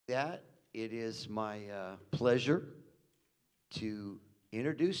that, it is my pleasure to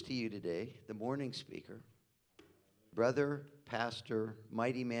introduce to you today the morning speaker, brother, pastor,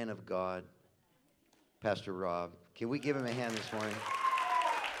 mighty man of God, Pastor Rob. Can we give him a hand this morning?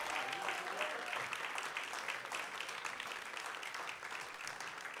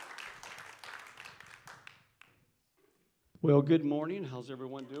 Well, good morning. How's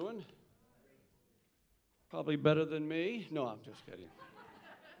everyone doing? Probably better than me. No, I'm just kidding.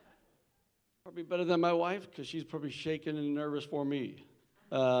 Probably better than my wife, because she's probably shaking and nervous for me.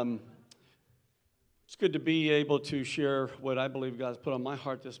 It's good to be able to share what I believe God's put on my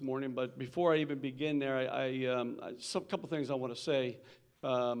heart this morning. But before I even begin there, some couple things I want to say.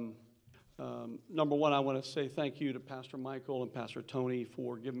 Number one, I want to say thank you to Pastor Michael and Pastor Tony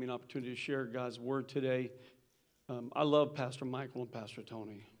for giving me an opportunity to share God's word today. I love Pastor Michael and Pastor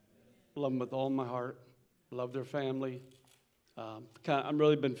Tony. Love them with all my heart. Love their family. I've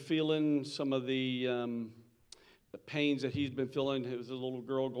really been feeling some of the pains that he's been feeling. His little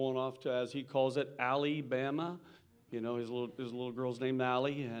girl going off to, as he calls it, Alabama. You know, his little girl's named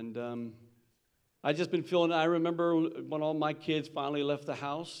Allie. And I just been feeling, I remember when all my kids finally left the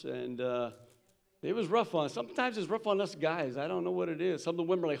house, and it was rough on us. Sometimes it's rough on us guys. I don't know what it is. Some of the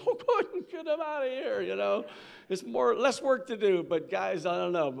women are like, oh, get them out of here, you know. It's less work to do. But guys, I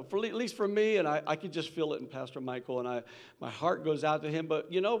don't know. But at least for me, and I could just feel it in Pastor Michael, and my heart goes out to him.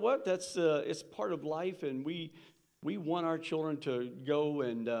 But you know what? That's it's part of life, and we want our children to go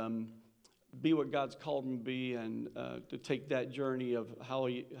and be what God's called them to be, and to take that journey of how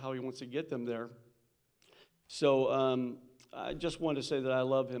he wants to get them there. So I just want to say that I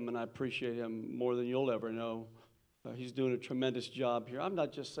love him and I appreciate him more than you'll ever know. He's doing a tremendous job here. I'm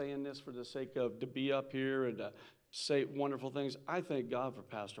not just saying this for the sake of to be up here and to say wonderful things. I thank God for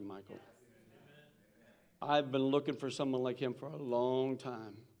Pastor Michael. I've been looking for someone like him for a long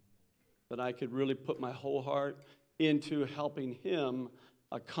time, that I could really put my whole heart into helping him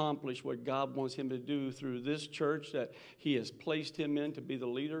accomplish what God wants him to do through this church that he has placed him in to be the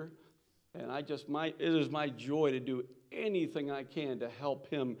leader. And it is my joy to do anything I can to help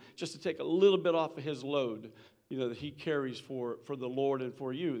him, just to take a little bit off of his load, you know, that he carries for the Lord and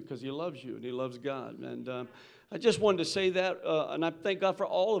for you, because he loves you and he loves God. And I just wanted to say that, and I thank God for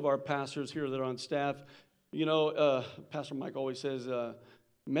all of our pastors here that are on staff. You know, Pastor Mike always says,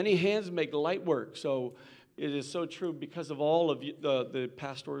 many hands make light work. So it is so true, because of all of you, the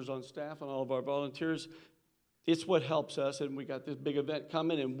pastors on staff and all of our volunteers. It's what helps us, and we got this big event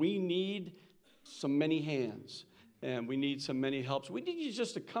coming, and we need some many hands, and we need some many helps. We need you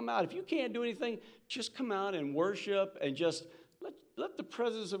just to come out. If you can't do anything, just come out and worship, and just let the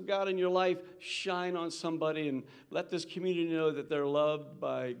presence of God in your life shine on somebody, and let this community know that they're loved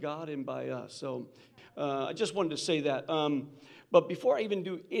by God and by us. So I just wanted to say that. But before I even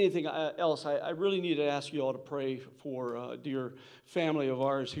do anything else, I really need to ask you all to pray for a dear family of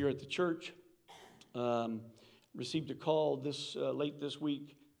ours here at the church. Received a call late this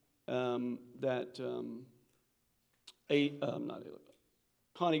week that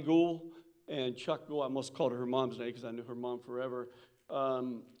Connie Gould and Chuck Gould, I almost called her mom's name because I knew her mom forever.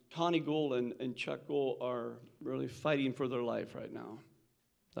 Connie Gould and Chuck Gould are really fighting for their life right now.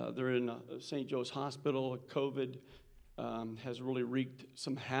 They're in St. Joe's Hospital. COVID has really wreaked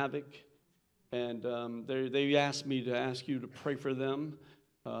some havoc, and they asked me to ask you to pray for them.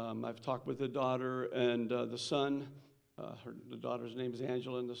 I've talked with the daughter and the son. The daughter's name is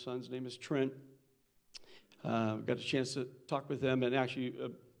Angela, and the son's name is Trent. Got a chance to talk with them and actually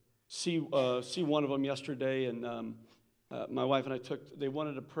see one of them yesterday. And my wife and I they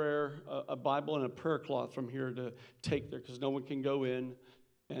wanted a Bible and a prayer cloth from here to take there, because no one can go in.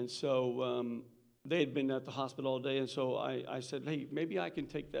 And so they had been at the hospital all day, and so I said, hey, maybe I can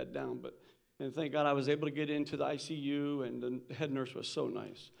take that down. And thank God I was able to get into the ICU, and the head nurse was so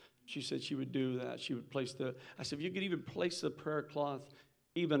nice. She said she would do that. She would I said, if you could even place the prayer cloth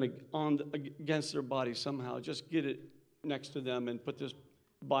even against their body somehow, just get it next to them and put this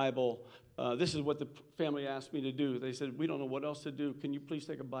Bible. This is what the family asked me to do. They said, we don't know what else to do. Can you please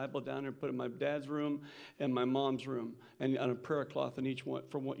take a Bible down there and put it in my dad's room and my mom's room, and a prayer cloth in each one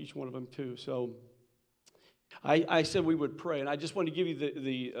of them too. So I said we would pray, and I just wanted to give you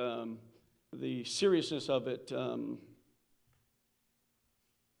the seriousness of it,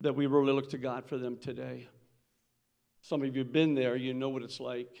 that we really look to God for them today. Some of you have been there, you know what it's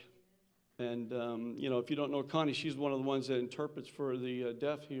like. And, you know, if you don't know Connie, she's one of the ones that interprets for the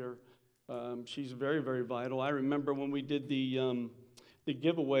deaf here. She's very, very vital. I remember when we did the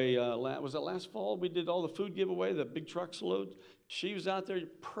giveaway, was it last fall? We did all the food giveaway, the big trucks load. She was out there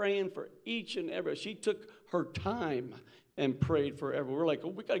praying for each and every. She took her time and prayed for everyone. We're like, oh,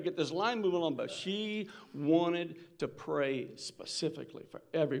 we got to get this line moving on. But she wanted to pray specifically for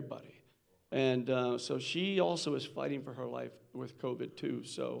everybody. And so she also is fighting for her life with COVID too.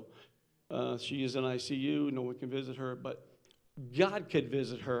 So she is in ICU. No one can visit her, but God could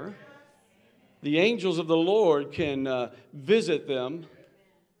visit her. The angels of the Lord can visit them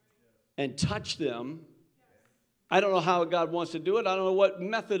and touch them. I don't know how God wants to do it. I don't know what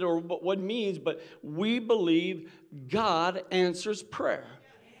method or what means, but we believe God answers prayer.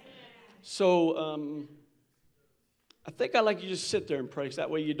 So I think I'd like you to just sit there and pray, because that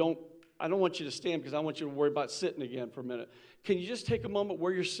way I don't want you to stand, because I want you to worry about sitting again for a minute. Can you just take a moment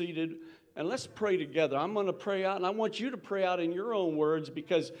where you're seated, and let's pray together. I'm going to pray out, and I want you to pray out in your own words,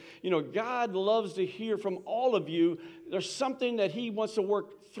 because, God loves to hear from all of you. There's something that he wants to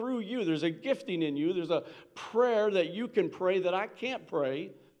work through you. There's a gifting in you. There's a prayer that you can pray that I can't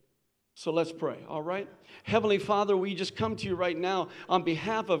pray. So let's pray, all right? Heavenly Father, we just come to you right now on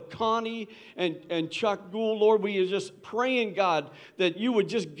behalf of Connie and Chuck Gould, Lord. We are just praying, God, that you would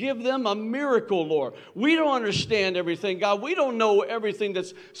just give them a miracle, Lord. We don't understand everything, God. We don't know everything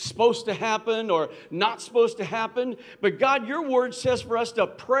that's supposed to happen or not supposed to happen. But, God, your word says for us to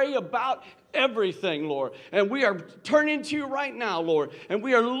pray about everything, Lord. And we are turning to you right now, Lord. And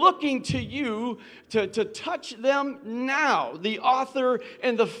we are looking to you to touch them now, the author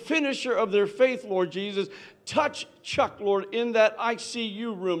and the finisher of their faith, Lord Jesus. Touch Chuck, Lord, in that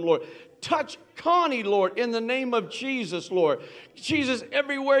ICU room, Lord. Touch Connie, Lord, in the name of Jesus, Lord. Jesus,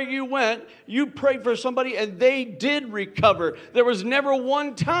 everywhere you went, you prayed for somebody and they did recover. There was never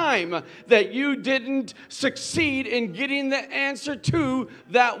one time that you didn't succeed in getting the answer to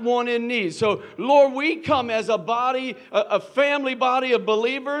that one in need. So, Lord, we come as a body, a family body of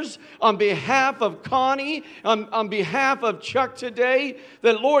believers on behalf of Connie, on behalf of Chuck today,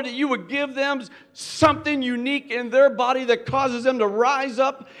 that, Lord, that you would give them something unique in their body that causes them to rise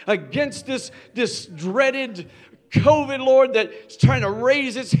up against this dreaded COVID, Lord, that's trying to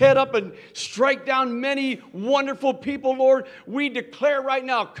raise its head up and strike down many wonderful people, Lord. We declare right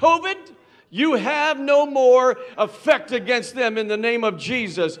now, COVID, you have no more effect against them in the name of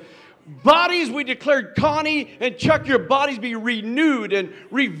Jesus. Bodies, we declare, Connie and Chuck, your bodies be renewed and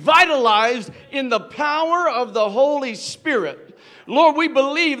revitalized in the power of the Holy Spirit. Lord, we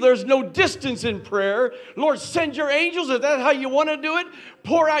believe there's no distance in prayer. Lord, send your angels if that's how you want to do it.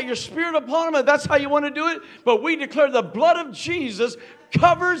 Pour out your Spirit upon them if that's how you want to do it. But we declare the blood of Jesus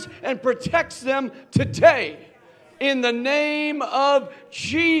covers and protects them today. In the name of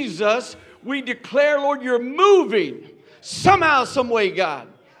Jesus, we declare, Lord, you're moving somehow, some way, God.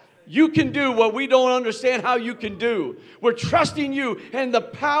 You can do what we don't understand how you can do. We're trusting you and the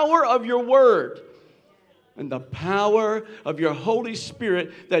power of your word. And the power of your Holy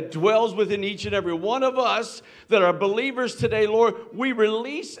Spirit that dwells within each and every one of us that are believers today, Lord. We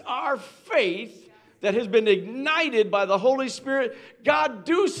release our faith that has been ignited by the Holy Spirit. God,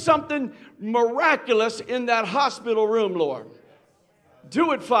 do something miraculous in that hospital room, Lord.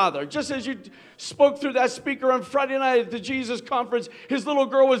 Do it, Father. Just as you spoke through that speaker on Friday night at the Jesus conference, his little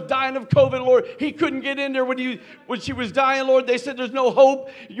girl was dying of COVID, Lord. He couldn't get in there when she was dying, Lord. They said there's no hope.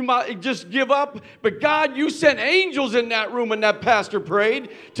 You might just give up. But God, you sent angels in that room when that pastor prayed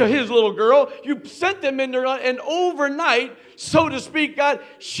to his little girl. You sent them in there, and overnight, so to speak, God,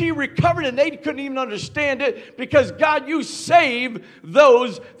 she recovered, and they couldn't even understand it because, God, you save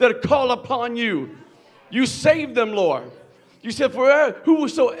those that call upon you. You save them, Lord. You said, for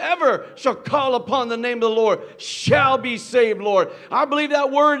whosoever shall call upon the name of the Lord shall be saved, Lord. I believe that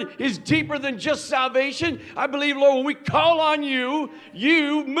word is deeper than just salvation. I believe, Lord, when we call on you,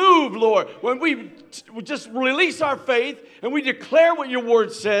 you move, Lord. When we just release our faith and we declare what your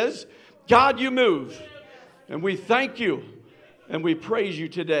word says, God, you move. And we thank you and we praise you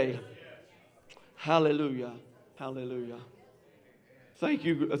today. Hallelujah. Hallelujah. Thank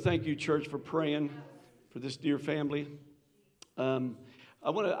you, church, for praying for this dear family.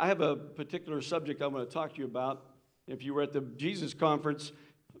 I have a particular subject I want to talk to you about. If you were at the Jesus conference,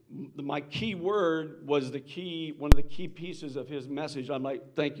 my key word was one of the key pieces of his message. I'm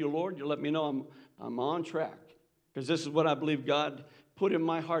like, thank you, Lord. You let me know I'm on track. Because this is what I believe God put in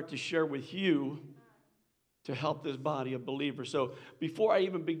my heart to share with you to help this body of believers. So before I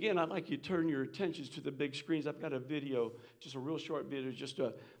even begin, I'd like you to turn your attentions to the big screens. I've got a video, just a real short video, just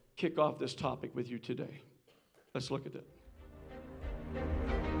to kick off this topic with you today. Let's look at it.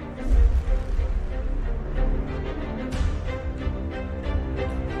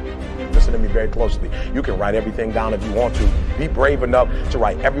 listen to me very closely. You can write everything down if you want to. Be brave enough to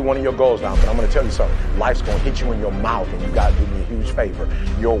write every one of your goals down. But I'm going to tell you something. Life's going to hit you in your mouth, and you got to do me a huge favor.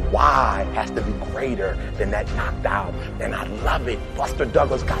 Your why has to be greater than that knocked out. And I love it. Buster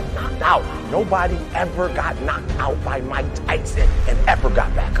Douglas got knocked out. Nobody ever got knocked out by Mike Tyson and ever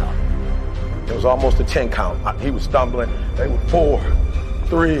got back up. It was almost a 10 count. He was stumbling. They were 4,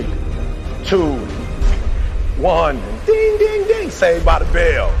 3, 2, 1. And ding, ding, ding. Saved by the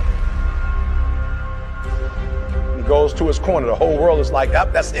bell. He goes to his corner. The whole world is like,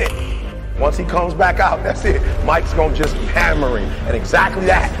 yep, that's it. Once he comes back out, that's it. Mike's going to just be hammering. And exactly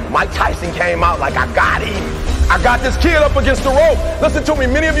that. Mike Tyson came out like, I got him. I got this kid up against the rope. Listen to me,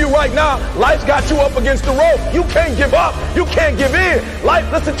 many of you right now, life's got you up against the rope. You can't give up. You can't give in.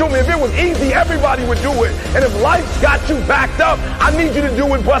 Life, listen to me, if it was easy, everybody would do it. And if life's got you backed up, I need you to do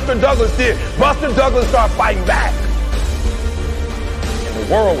what Buster Douglas did. Buster Douglas started fighting back.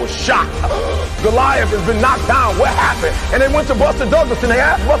 The world was shocked. Goliath has been knocked down. What happened? And they went to Buster Douglas and they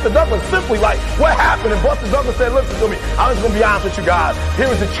asked Buster Douglas simply like, what happened? And Buster Douglas said, listen to me. I'm just going to be honest with you guys. Here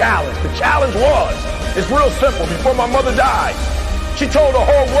was the challenge. The challenge was, it's real simple. Before my mother died, she told the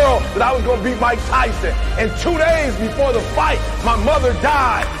whole world that I was going to beat Mike Tyson. And 2 days before the fight, my mother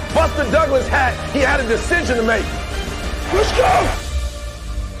died. Buster Douglas had a decision to make. Let's go.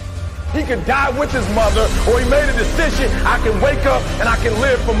 He could die with his mother, or he made a decision, I can wake up and I can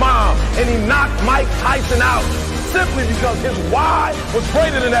live for mom. And he knocked Mike Tyson out simply because his why was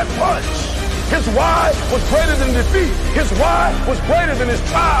greater than that punch. His why was greater than defeat. His why was greater than his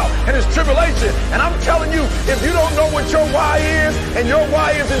trial and his tribulation. And I'm telling you, if you don't know what your why is, and your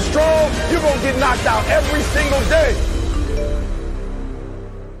why isn't strong, you're going to get knocked out every single day.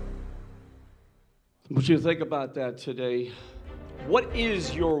 I want you to think about that today. What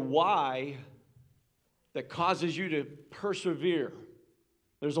is your why that causes you to persevere?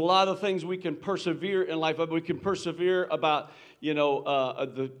 There's a lot of things we can persevere in life. We can persevere about,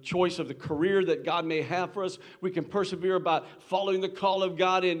 the choice of the career that God may have for us. We can persevere about following the call of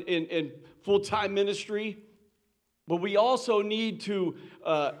God in full-time ministry. But we also need to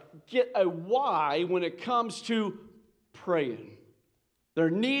get a why when it comes to praying. There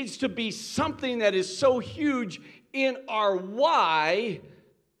needs to be something that is so huge in our why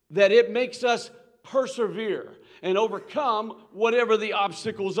that it makes us persevere and overcome whatever the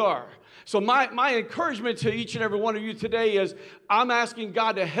obstacles are. So my encouragement to each and every one of you today is I'm asking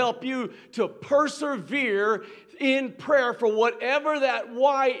God to help you to persevere in prayer for whatever that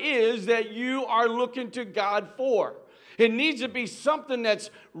why is that you are looking to God for. It needs to be something that's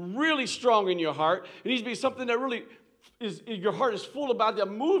really strong in your heart. It needs to be something that really your heart is full about, that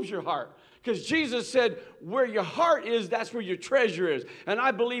moves your heart. Because Jesus said, where your heart is, that's where your treasure is. And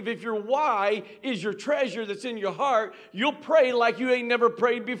I believe if your why is your treasure that's in your heart, you'll pray like you ain't never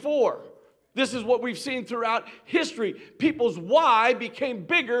prayed before. This is what we've seen throughout history. People's why became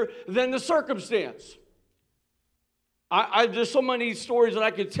bigger than the circumstance. There's so many stories that I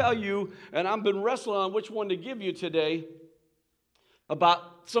could tell you, and I've been wrestling on which one to give you today,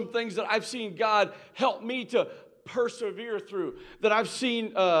 about some things that I've seen God help me to persevere through, that I've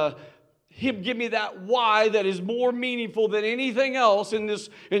seen Him give me that why that is more meaningful than anything else in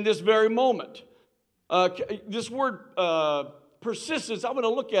this very moment. This word persistence, I'm going to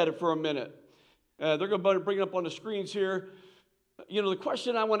look at it for a minute. They're going to bring it up on the screens here. The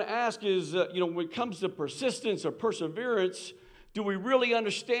question I want to ask is, when it comes to persistence or perseverance, do we really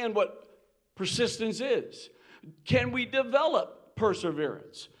understand what persistence is? Can we develop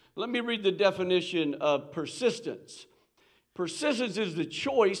perseverance? Let me read the definition of persistence. Persistence is the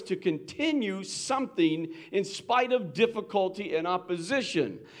choice to continue something in spite of difficulty and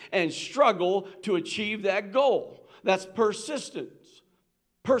opposition and struggle to achieve that goal. That's persistence.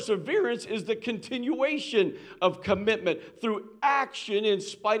 Perseverance is the continuation of commitment through action in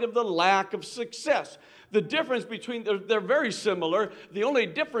spite of the lack of success. The difference between, they're very similar. The only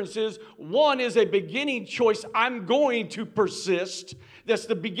difference is one is a beginning choice. I'm going to persist. That's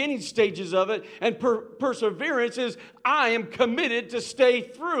the beginning stages of it. And perseverance is I am committed to stay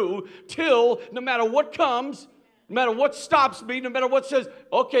through till no matter what comes, no matter what stops me, no matter what says,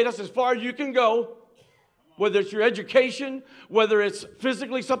 okay, that's as far as you can go. Whether it's your education, whether it's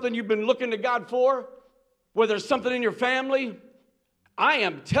physically something you've been looking to God for, whether it's something in your family. I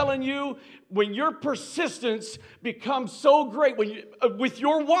am telling you, when your persistence becomes so great, with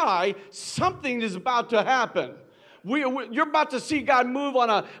your why, something is about to happen. You're about to see God move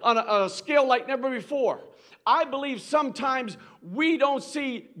on a scale like never before. I believe sometimes we don't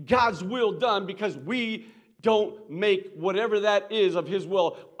see God's will done because we don't make whatever that is of His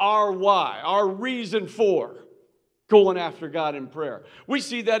will our why, our reason for. going after God in prayer. We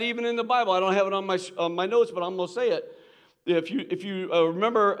see that even in the Bible. I don't have it on my notes, but I'm going to say it. If you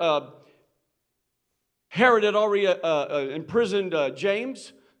remember, Herod had already imprisoned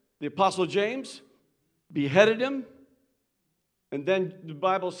James, the Apostle James, beheaded him. And then the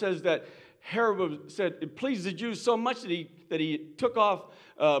Bible says that Herod said it pleased the Jews so much that he took off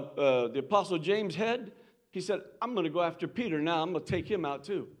the Apostle James' head. He said, I'm going to go after Peter now. I'm going to take him out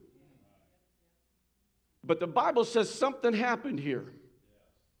too. But the Bible says something happened here.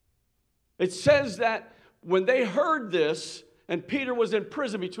 It says that when they heard this, and Peter was in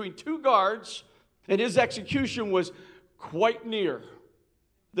prison between two guards, and his execution was quite near,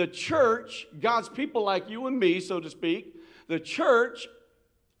 the church, God's people like you and me, so to speak, the church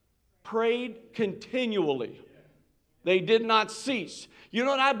prayed continually. They did not cease. You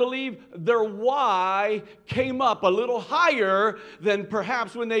know what? I believe their why came up a little higher than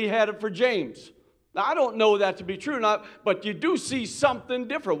perhaps when they had it for James. Now, I don't know that to be true or not, but you do see something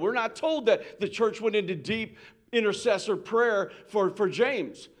different. We're not told that the church went into deep intercessor prayer for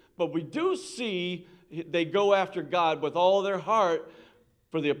James, but we do see they go after God with all their heart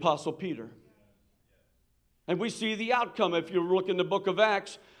for the Apostle Peter. And we see the outcome. If you look in the book of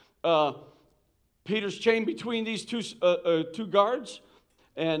Acts, Peter's chained between these two guards,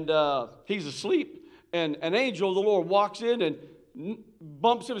 and he's asleep. And an angel of the Lord walks in and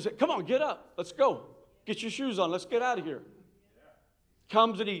bumps him and says, come on, get up. Let's go. Get your shoes on. Let's get out of here.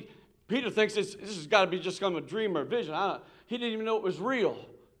 Comes and Peter thinks this has got to be just kind of a dream or a vision. He didn't even know it was real.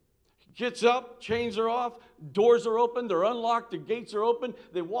 Gets up, chains are off, doors are open, they're unlocked, the gates are open.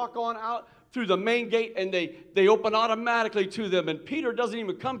 They walk on out through the main gate, and they open automatically to them. And Peter doesn't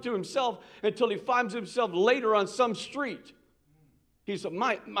even come to himself until he finds himself later on some street. He said,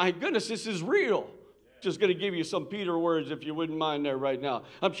 my goodness, this is real. Just going to give you some Peter words if you wouldn't mind there right now.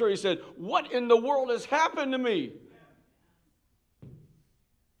 I'm sure he said, what in the world has happened to me?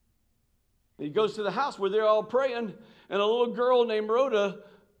 He goes to the house where they're all praying, and a little girl named Rhoda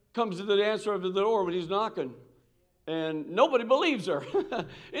comes to the answer of the door when he's knocking. And nobody believes her.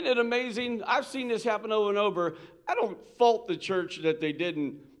 Isn't it amazing? I've seen this happen over and over. I don't fault the church that they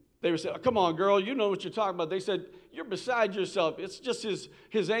didn't. They would say, oh, come on, girl, you know what you're talking about. They said, you're beside yourself. It's just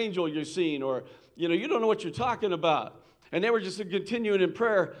his angel you're seeing. Or, you don't know what you're talking about. And they were just continuing in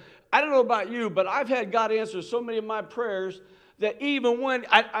prayer. I don't know about you, but I've had God answer so many of my prayers that even when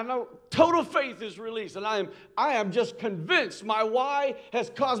I know total faith is released, and I am just convinced my why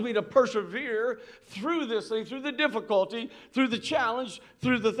has caused me to persevere through this thing, through the difficulty, through the challenge,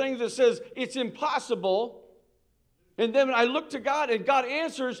 through the thing that says it's impossible. And then I look to God, and God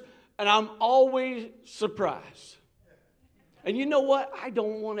answers, and I'm always surprised. And you know what? I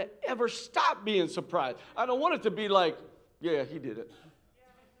don't want to ever stop being surprised. I don't want it to be like, yeah, he did it.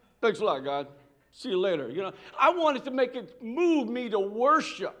 Thanks a lot, God. See you later. I wanted to make it move me to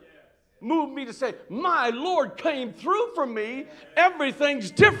worship. Move me to say, my Lord came through for me.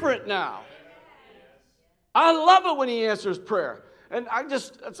 Everything's different now. I love it when he answers prayer. And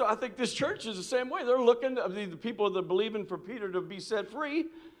so I think this church is the same way. They're looking, the people that are believing for Peter to be set free.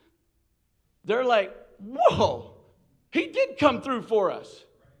 They're like, whoa, he did come through for us.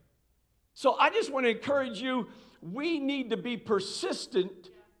 So I just want to encourage you, we need to be persistent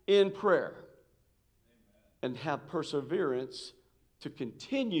in prayer. And have perseverance to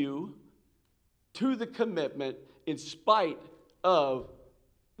continue to the commitment in spite of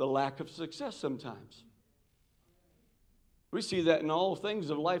the lack of success sometimes. We see that in all things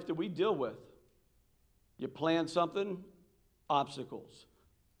of life that we deal with. You plan something, obstacles.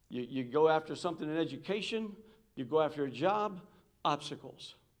 You go after something in education, you go after a job,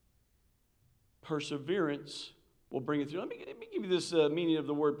 obstacles. Perseverance will bring it through. Let me give you this meaning of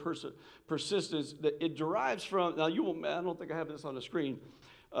the word persistence. That it derives from, now you won't, I don't think I have this on the screen.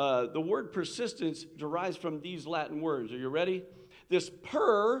 The word persistence derives from these Latin words. Are you ready? This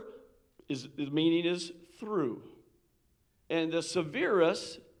the meaning is through. And the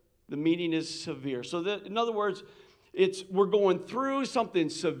severus, the meaning is severe. So that, in other words, we're going through something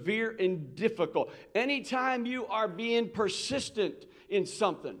severe and difficult. Anytime you are being persistent in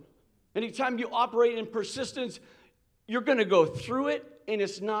something, anytime you operate in persistence, you're going to go through it, and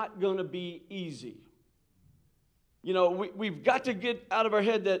it's not going to be easy. We've got to get out of our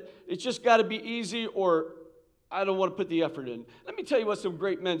head that it's just got to be easy, or I don't want to put the effort in. Let me tell you what some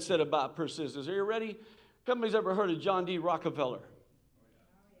great men said about persistence. Are you ready? Somebody's ever heard of John D. Rockefeller?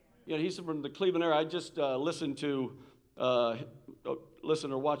 He's from the Cleveland area. I just listened or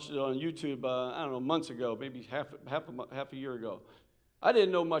watched it on YouTube, months ago, maybe half a year ago. I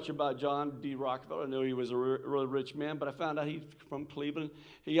didn't know much about John D. Rockefeller. I knew he was a really rich man, but I found out he's from Cleveland.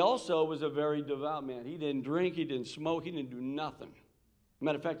 He also was a very devout man. He didn't drink, he didn't smoke, he didn't do nothing.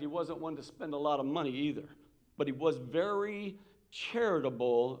 Matter of fact, he wasn't one to spend a lot of money either, but he was very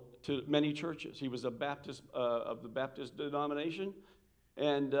charitable to many churches. He was a Baptist of the Baptist denomination,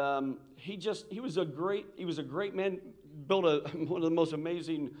 and he was a great man. Built one of the most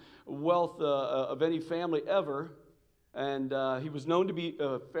amazing wealth of any family ever. And he was known to be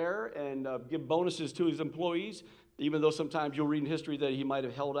fair and give bonuses to his employees, even though sometimes you'll read in history that he might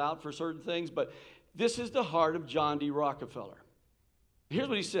have held out for certain things. But this is the heart of John D. Rockefeller. Here's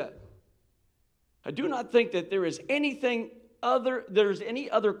what he said. I do not think that there's any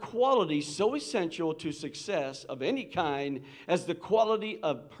other quality so essential to success of any kind as the quality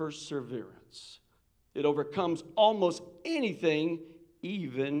of perseverance. It overcomes almost anything,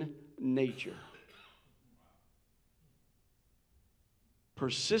 even nature.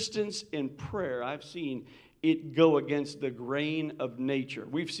 Persistence in prayer, I've seen it go against the grain of nature.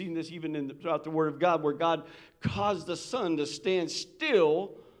 We've seen this even throughout the Word of God, where God caused the sun to stand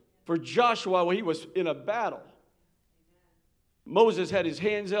still for Joshua when he was in a battle. Moses had his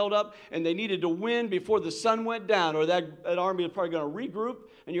hands held up, and they needed to win before the sun went down, or that army was probably going to regroup,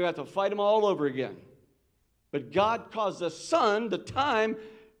 and you have to fight them all over again. But God caused the sun, the time,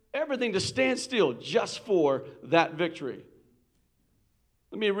 everything to stand still just for that victory.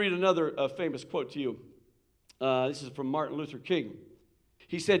 Let me read another famous quote to you. This is from Martin Luther King.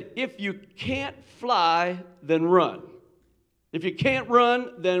 He said, if you can't fly, then run. If you can't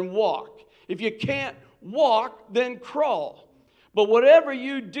run, then walk. If you can't walk, then crawl. But whatever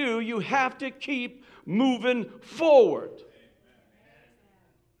you do, you have to keep moving forward.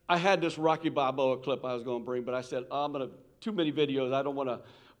 I had this Rocky Balboa clip I was going to bring, but I said, too many videos. I don't want to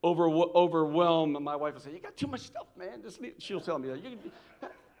overwhelm. My wife will say, you got too much stuff, man. She'll tell me that.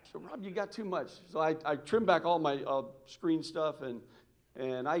 So, Rob, you got too much. So I trimmed back all my screen stuff,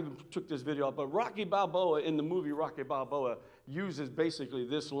 and I even took this video up. But Rocky Balboa, in the movie Rocky Balboa, uses basically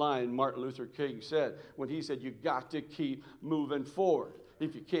this line Martin Luther King said when he said, you got to keep moving forward.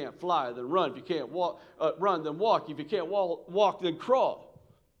 If you can't fly, then run. If you can't run, then walk. If you can't walk, then crawl.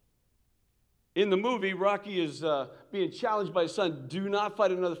 In the movie, Rocky is being challenged by his son, do not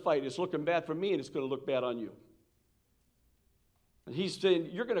fight another fight. It's looking bad for me, and it's going to look bad on you. And he's saying,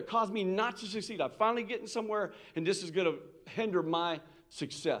 you're going to cause me not to succeed. I'm finally getting somewhere, and this is going to hinder my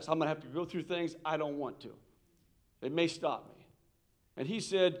success. I'm going to have to go through things I don't want to. It may stop me. And he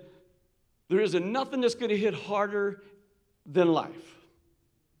said, there isn't nothing that's going to hit harder than life.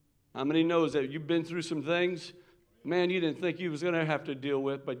 How many knows that you've been through some things, man, you didn't think you was going to have to deal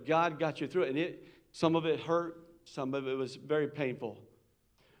with, but God got you through it. And some of it hurt, some of it was very painful.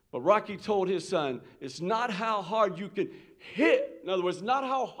 But Rocky told his son, it's not how hard you can hit. In other words, not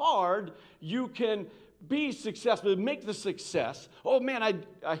how hard you can be successful, make the success. Oh, man,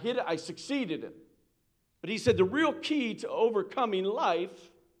 I hit it, I succeeded it. But he said the real key to overcoming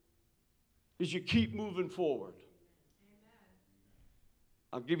life is you keep moving forward.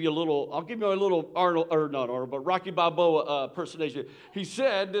 I'll give you a little Rocky Balboa impersonation. He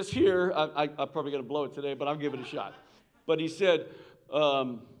said this here, I'm probably going to blow it today, but I'll give it a shot. But he said,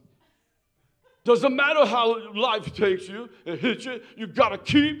 doesn't matter how life takes you and hits you, you got to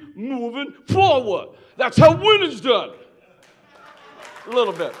keep moving forward. That's how winning's done. A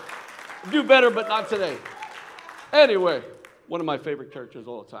little bit. Do better, but not today. Anyway, one of my favorite characters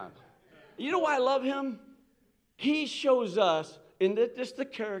all the time. You know why I love him? He shows us, in this the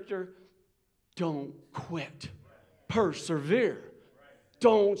character, don't quit. Persevere.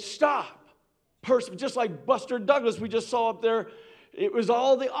 Don't stop. Just like Buster Douglas we just saw up there. It was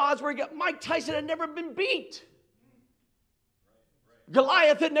all the odds where Mike Tyson had never been beat.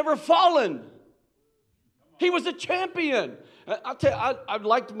 Goliath had never fallen. He was a champion. I'll tell you, I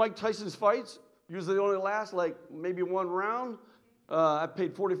liked Mike Tyson's fights. Usually they only last like maybe one round. I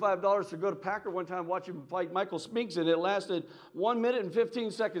paid $45 to go to Packer one time, watch him fight Michael Spinks, and it lasted 1 minute and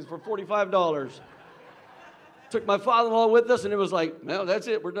 15 seconds for $45. Took my father-in-law with us, and it was like, well, that's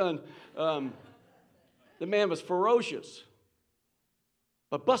it, we're done. The man was ferocious.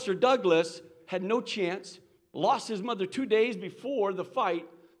 But Buster Douglas had no chance, lost his mother 2 days before the fight,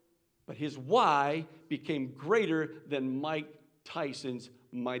 but his why became greater than Mike Tyson's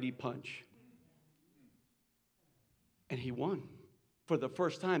mighty punch. And he won. For the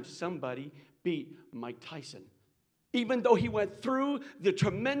first time, somebody beat Mike Tyson. Even though he went through the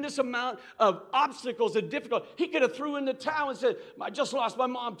tremendous amount of obstacles and difficulty, he could have threw in the towel and said, I just lost my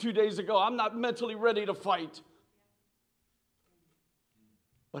mom 2 days ago. I'm not mentally ready to fight.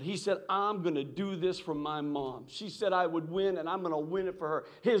 But he said, I'm going to do this for my mom. She said I would win, and I'm going to win it for her.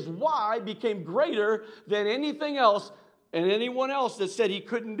 His why became greater than anything else and anyone else that said he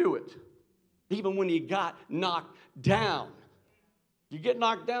couldn't do it. Even when he got knocked down. You get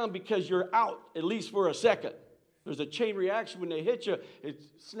knocked down because you're out, at least for a second. There's a chain reaction when they hit you. It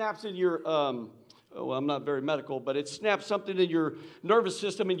snaps in your, well, I'm not very medical, but it snaps something in your nervous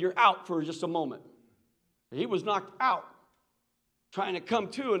system, and you're out for just a moment. He was knocked out, trying to come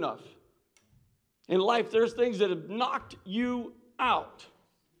to enough. In life, there's things that have knocked you out,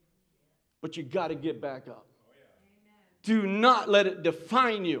 but you got to get back up. Do not let it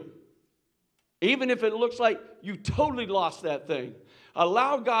define you. Even if it looks like you totally lost that thing,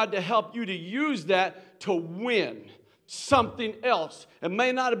 allow God to help you to use that to win something else. It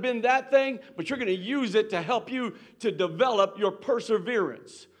may not have been that thing, but you're going to use it to help you to develop your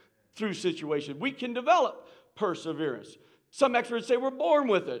perseverance through situations. We can develop perseverance. Some experts say we're born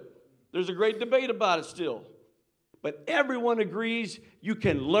with it. There's a great debate about it still. But everyone agrees you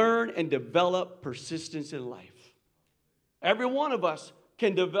can learn and develop persistence in life. Every one of us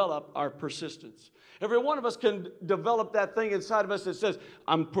can develop our persistence. Every one of us can develop that thing inside of us that says,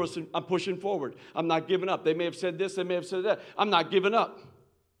 I'm pushing forward. I'm not giving up. They may have said this, they may have said that. I'm not giving up.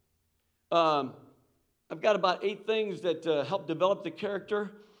 I've got about 8 things that help develop the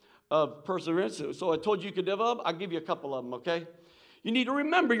character of perseverance. So I told you could develop. I'll give you a couple of them, okay? You need to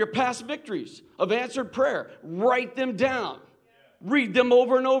remember your past victories of answered prayer. Write them down. Read them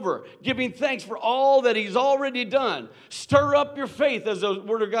over and over, giving thanks for all that he's already done. Stir up your faith, as the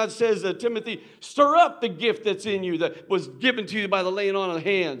Word of God says to Timothy. Stir up the gift that's in you that was given to you by the laying on of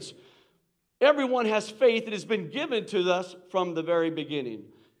hands. Everyone has faith that has been given to us from the very beginning. It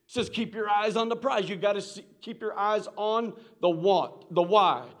says keep your eyes on the prize. You've got to keep your eyes on the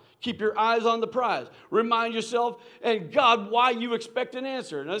why. Keep your eyes on the prize. Remind yourself and God why you expect an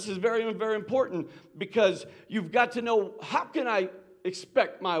answer. Now, this is very, very important because you've got to know, how can I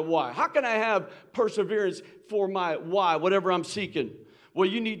expect my why? How can I have perseverance for my why, whatever I'm seeking? Well,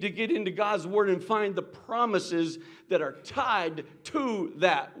 you need to get into God's Word and find the promises that are tied to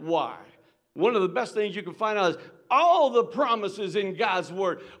that why. One of the best things you can find out is all the promises in God's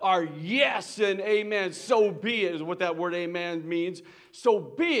Word are yes and amen. So be it is what that word amen means. So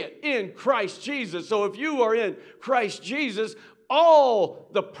be it in Christ Jesus. So if you are in Christ Jesus, all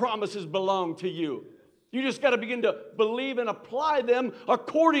the promises belong to you. You just got to begin to believe and apply them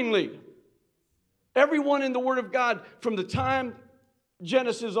accordingly. Everyone in the Word of God, from the time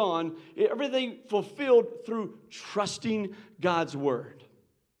Genesis on, everything fulfilled through trusting God's Word.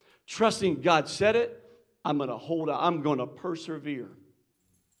 Trusting God said it. I'm going to hold out. I'm going to persevere.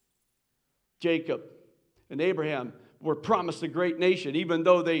 Jacob and Abraham were promised a great nation, even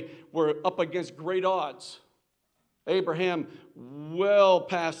though they were up against great odds. Abraham, well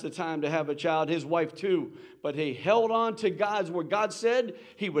past the time to have a child, his wife too, but he held on to God's word. God said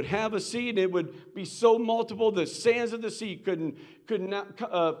he would have a seed. It would be so multiple, the sands of the sea could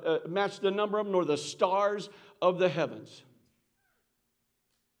not match the number of them, nor the stars of the heavens.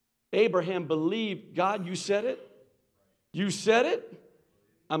 Abraham believed, God, you said it. You said it.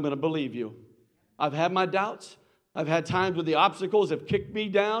 I'm going to believe you. I've had my doubts. I've had times where the obstacles have kicked me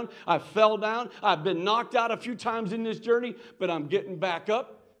down. I fell down. I've been knocked out a few times in this journey, but I'm getting back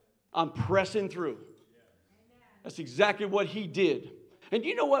up. I'm pressing through. That's exactly what he did. And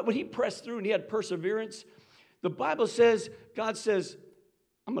you know what? When he pressed through and he had perseverance, the Bible says, God says,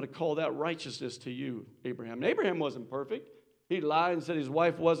 I'm going to call that righteousness to you, Abraham. And Abraham wasn't perfect. He lied and said his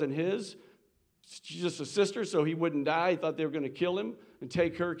wife wasn't his. She's just a sister, so he wouldn't die. He thought they were going to kill him and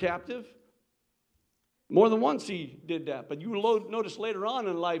take her captive. More than once he did that. But you notice later on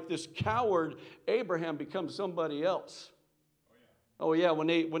in life, this coward Abraham becomes somebody else. Oh yeah, when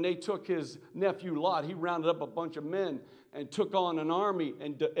they took his nephew Lot, he rounded up a bunch of men and took on an army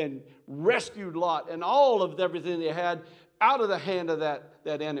and rescued Lot and all of everything they had out of the hand of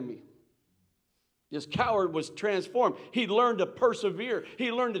that enemy. This coward was transformed. He learned to persevere.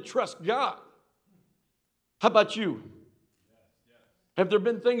 He learned to trust God. How about you? Have there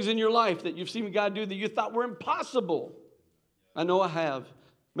been things in your life that you've seen God do that you thought were impossible? I know I have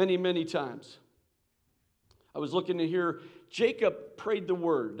many, many times. I was looking to hear Jacob prayed the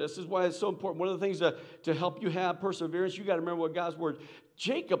word. This is why it's so important. One of the things to help you have perseverance, you got to remember what God's word.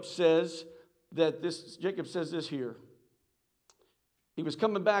 Jacob says this here. He was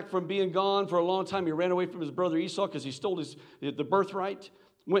coming back from being gone for a long time. He ran away from his brother Esau because he stole the birthright.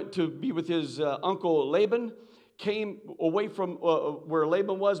 Went to be with his uncle Laban. Came away from where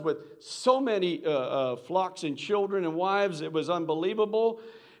Laban was with so many flocks and children and wives. It was unbelievable.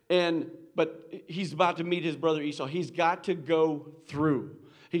 But he's about to meet his brother Esau. He's got to go through.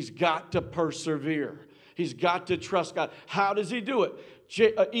 He's got to persevere. He's got to trust God. How does he do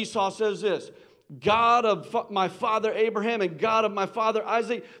it? Esau says this, God of my father Abraham and God of my father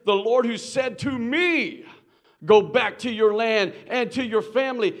Isaac, the Lord who said to me, go back to your land and to your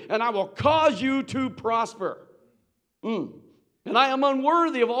family, and I will cause you to prosper. And I am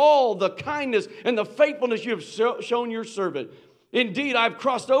unworthy of all the kindness and the faithfulness you have shown your servant. Indeed, I've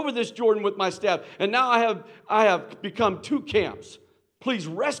crossed over this Jordan with my staff, and now I have become two camps. Please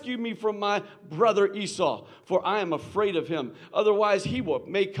rescue me from my brother Esau, for I am afraid of him. Otherwise, he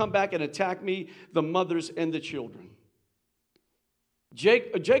may come back and attack me, the mothers and the children.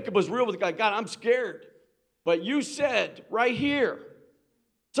 Jacob was real with God. God, I'm scared. But you said right here,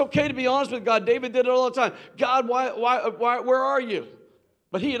 it's okay to be honest with God. David did it all the time. God, why, where are you?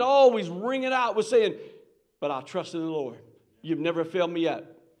 But he had always ring it out with saying, but I'll trust in the Lord. You've never failed me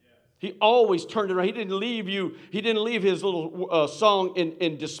yet. He always turned it around. He didn't leave you. He didn't leave his little song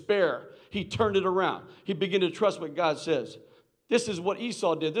in despair. He turned it around. He began to trust what God says. This is what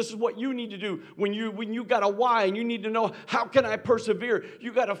Esau did. This is what you need to do when you got a why and you need to know, how can I persevere?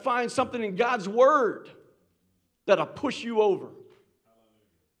 You got to find something in God's word that'll push you over.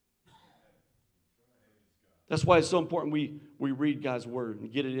 That's why it's so important we read God's word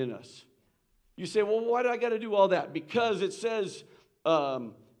and get it in us. You say, well, why do I got to do all that? Because it says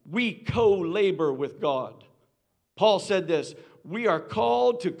we co-labor with God. Paul said this, we are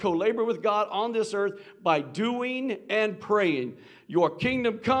called to co-labor with God on this earth by doing and praying. Your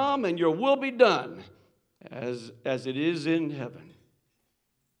kingdom come and your will be done as it is in heaven.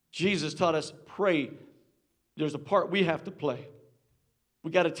 Jesus taught us pray. There's a part we have to play.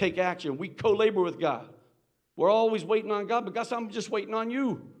 We got to take action. We co-labor with God. We're always waiting on God, but God said, I'm just waiting on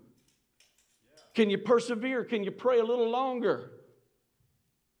you. Can you persevere? Can you pray a little longer?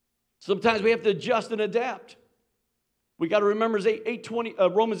 Sometimes we have to adjust and adapt. We got to remember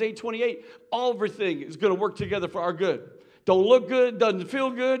Romans 8:28. Everything is going to work together for our good. Don't look good, doesn't feel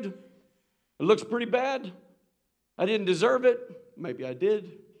good. It looks pretty bad. I didn't deserve it. Maybe I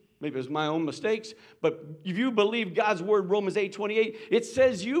did. Maybe it was my own mistakes. But if you believe God's word, Romans 8:28, it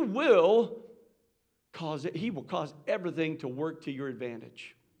says He will cause everything to work to your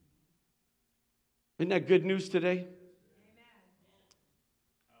advantage. Isn't that good news today? Amen.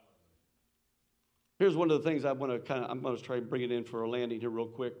 Here's one of the things I'm going to try and bring it in for a landing here real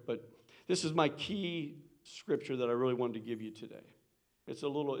quick, but this is my key scripture that I really wanted to give you today. It's a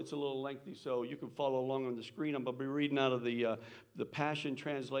little lengthy, so you can follow along on the screen. I'm going to be reading out of the Passion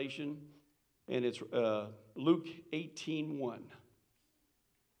Translation, and it's Luke 18:1.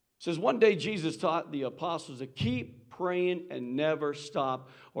 It says, one day Jesus taught the apostles to keep praying and never stop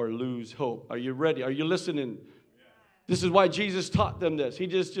or lose hope. Are you ready? Are you listening? This is why Jesus taught them this. He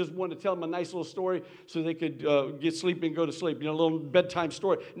just wanted to tell them a nice little story so they could get sleepy and go to sleep. A little bedtime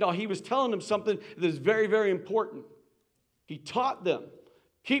story. No, he was telling them something that is very, very important. He taught them,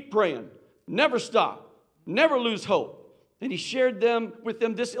 keep praying, never stop, never lose hope. And he shared with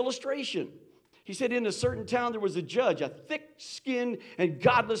them this illustration. He said, in a certain town there was a judge, a thick-skinned and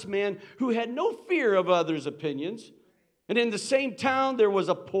godless man who had no fear of others' opinions. And in the same town there was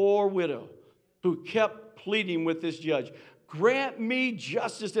a poor widow who kept pleading with this judge, grant me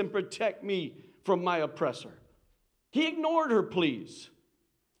justice and protect me from my oppressor. He ignored her pleas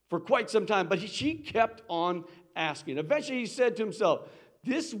for quite some time, but she kept on asking. Eventually he said to himself,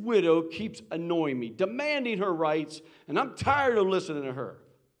 this widow keeps annoying me, demanding her rights, and I'm tired of listening to her.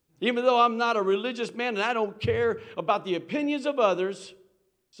 Even though I'm not a religious man and I don't care about the opinions of others,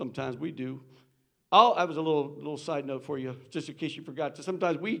 sometimes we do. That was a little side note for you, just in case you forgot.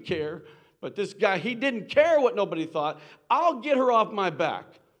 Sometimes we care, but this guy, he didn't care what nobody thought. I'll get her off my back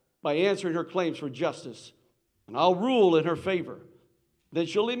by answering her claims for justice, and I'll rule in her favor. Then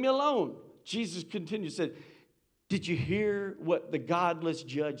she'll leave me alone. Jesus continued, said, did you hear what the godless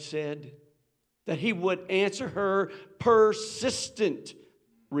judge said? That he would answer her persistent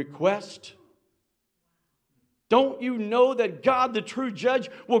request. Don't you know that God, the true judge,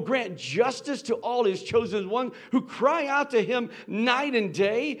 will grant justice to all his chosen ones who cry out to him night and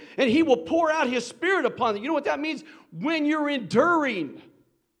day, and he will pour out his spirit upon them? You know what that means? When you're enduring,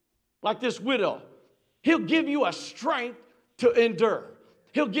 like this widow, he'll give you a strength to endure.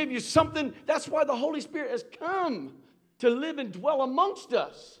 He'll give you something. That's why the Holy Spirit has come to live and dwell amongst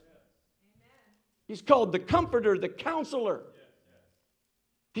us. He's called the Comforter, the Counselor.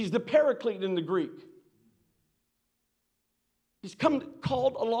 He's the Paraclete in the Greek. He's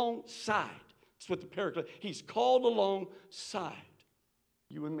called alongside. That's what the Paraclete. He's called alongside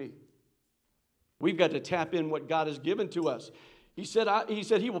you and me. We've got to tap in what God has given to us. He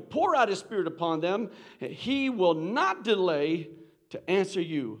said he will pour out his spirit upon them. He will not delay to answer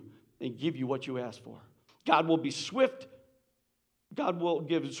you and give you what you ask for. God will be swift. God will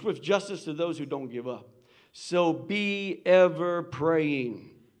give swift justice to those who don't give up. So be ever praying,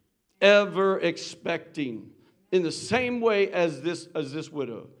 ever expecting, in the same way as this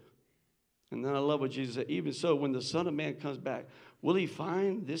widow. And then I love what Jesus said. Even so, when the Son of Man comes back, will he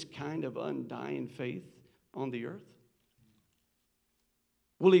find this kind of undying faith on the earth?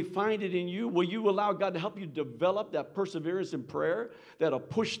 Will he find it in you? Will you allow God to help you develop that perseverance in prayer that'll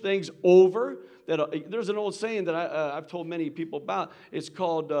push things over? There's an old saying that I've told many people about. It's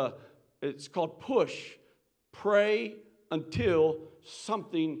called push. Pray until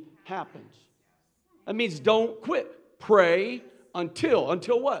something happens. That means don't quit. Pray until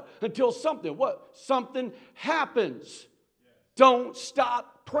what? Until something. What? Something happens. Don't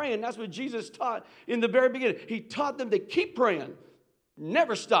stop praying. That's what Jesus taught in the very beginning. He taught them to keep praying.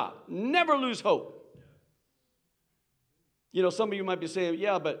 Never stop. Never lose hope. You know, some of you might be saying,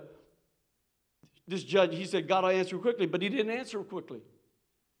 yeah, but this judge, he said, God, I'll answer quickly, but he didn't answer quickly.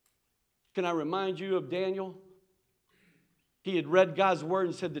 Can I remind you of Daniel? He had read God's word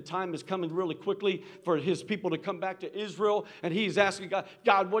and said the time is coming really quickly for his people to come back to Israel. And he's asking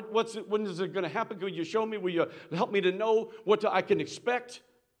God, when is it going to happen? Will you show me? Will you help me to know what I can expect?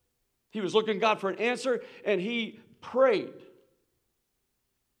 He was looking to God for an answer, and he prayed.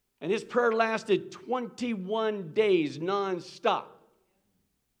 And his prayer lasted 21 days nonstop.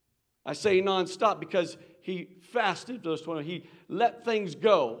 I say nonstop because he fasted those 20. He let things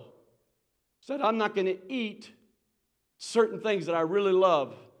go. Said, I'm not going to eat certain things that I really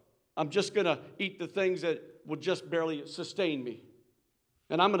love. I'm just going to eat the things that will just barely sustain me.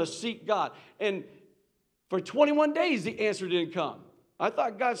 And I'm going to seek God. And for 21 days, the answer didn't come. I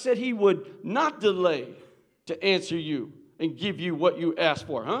thought God said he would not delay to answer you and give you what you asked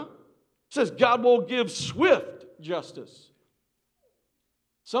for, huh? It says God will give swift justice.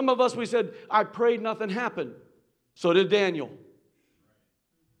 Some of us, we said, I prayed, nothing happened. So did Daniel.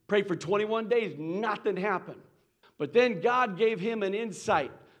 Prayed for 21 days, nothing happened. But then God gave him an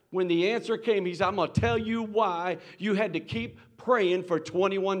insight. When the answer came, he said, I'm going to tell you why you had to keep praying for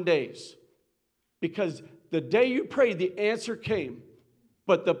 21 days. Because the day you prayed, the answer came.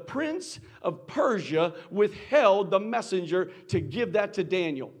 But the prince of Persia withheld the messenger to give that to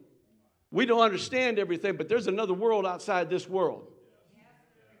Daniel. We don't understand everything, but there's another world outside this world.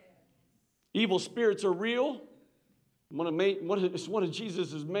 Evil spirits are real. It's one of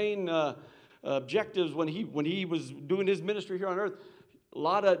Jesus' main objectives when he was doing his ministry here on earth. A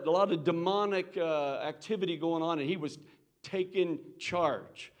lot of demonic activity going on, and he was taking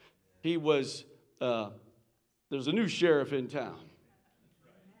charge. He was there's a new sheriff in town.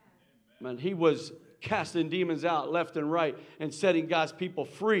 Man, he was casting demons out left and right and setting God's people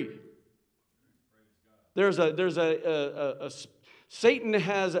free. Satan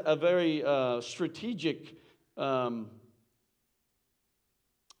has a very strategic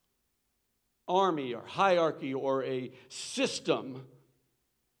army or hierarchy or a system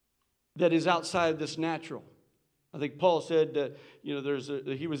that is outside of this natural. I think Paul said that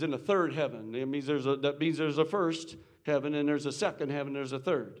he was in the third heaven. That means there's a first heaven and there's a second heaven. There's a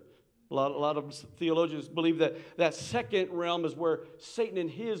third. A lot of theologians believe that second realm is where Satan and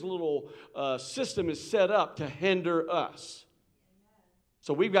his little system is set up to hinder us.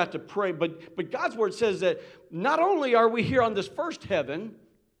 So we've got to pray. But God's word says that not only are we here on this first heaven,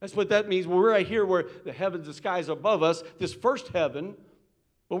 that's what that means. We're right here where the heavens, the skies above us, this first heaven,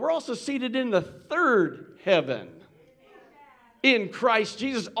 but we're also seated in the third heaven. In Christ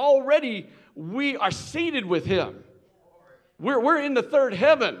Jesus. Already we are seated with him. We're in the third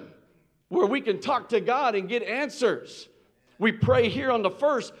heaven, where we can talk to God and get answers. We pray here on the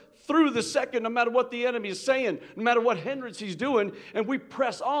first, through the second, no matter what the enemy is saying, no matter what hindrance he's doing, and we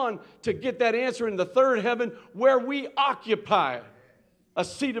press on to get that answer in the third heaven where we occupy a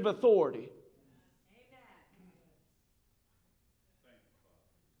seat of authority.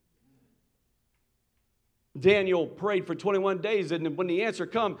 Daniel prayed for 21 days, and when the answer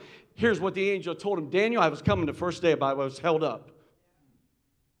come, here's what the angel told him. Daniel, I was coming the first day, but I was held up.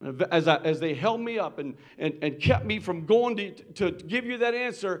 As they held me up and kept me from going to give you that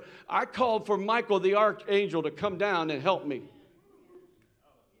answer, I called for Michael the archangel to come down and help me.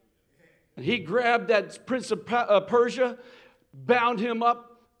 And he grabbed that prince of Persia, bound him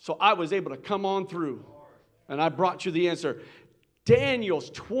up, so I was able to come on through. And I brought you the answer. Daniel's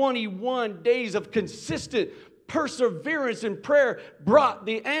 21 days of consistent perseverance in prayer brought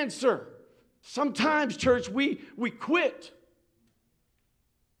the answer. Sometimes, church, we quit.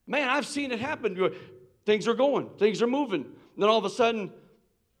 Man, I've seen it happen. Things are going. Things are moving. And then all of a sudden,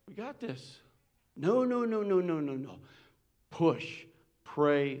 we got this. No. push,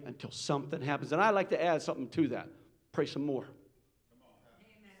 pray until something happens. And I like to add something to that. Pray some more.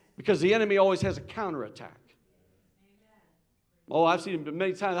 Because the enemy always has a counterattack. Oh, I've seen it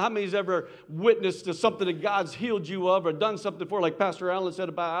many times. How many's ever witnessed to something that God's healed you of or done something for, like Pastor Allen said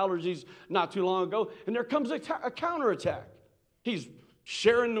about allergies not too long ago, and there comes a counterattack. He's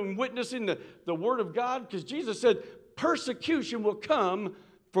sharing and witnessing the word of God, because Jesus said, persecution will come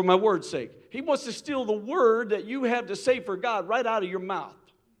for my word's sake. He wants to steal the word that you have to say for God right out of your mouth.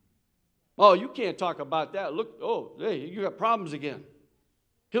 Oh, you can't talk about that. Look, oh, hey, you got problems again.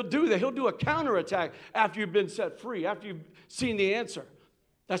 He'll do that. He'll do a counterattack after you've been set free, after you've seen the answer.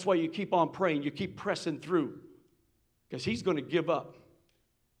 That's why you keep on praying. You keep pressing through, because he's going to give up.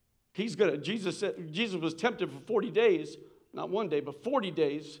 Jesus was tempted for 40 days, not one day, but 40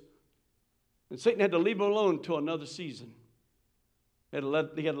 days. And Satan had to leave him alone until another season. He had to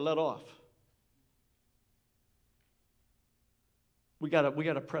let off. We got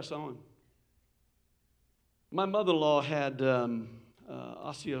to press on. My mother-in-law had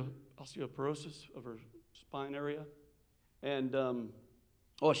osteoporosis of her spine area. And,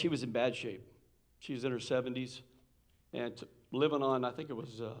 she was in bad shape. She was in her 70s. And living on, I think it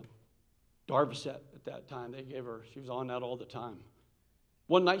was Darvocet at that time they gave her. She was on that all the time.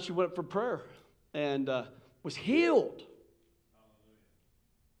 One night she went up for prayer and was healed.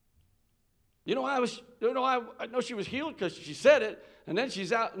 I know she was healed because she said it, and then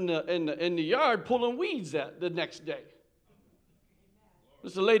she's out in the yard pulling weeds the next day.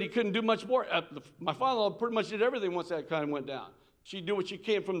 This lady couldn't do much more. My father-in-law pretty much did everything once that kind of went down. She'd do what she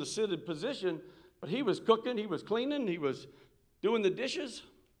can from the seated position, but he was cooking, he was cleaning, he was doing the dishes.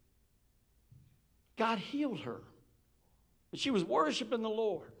 God healed her. And she was worshiping the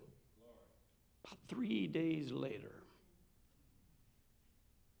Lord. About 3 days later,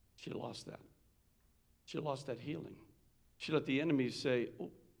 she lost that. She lost that healing. She let the enemy say,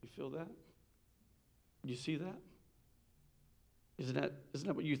 oh, you feel that? You see that? Isn't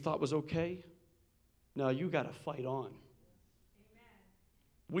that what you thought was okay? No, you got to fight on. Amen.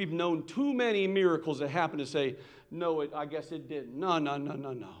 We've known too many miracles that happen to say, no, I guess it didn't. No.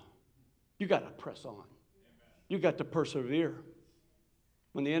 You got to press on. Amen. You got to persevere.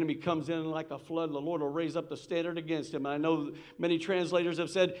 When the enemy comes in like a flood, the Lord will raise up the standard against him. And I know many translators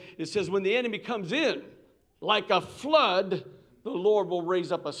have said, it says, when the enemy comes in like a flood, the Lord will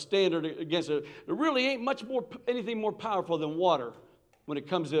raise up a standard against it. There really ain't anything more powerful than water when it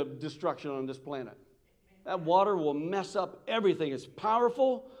comes to destruction on this planet. That water will mess up everything. It's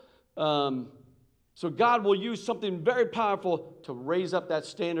powerful. So God will use something very powerful to raise up that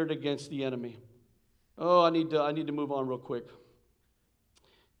standard against the enemy. Oh, I need to move on real quick.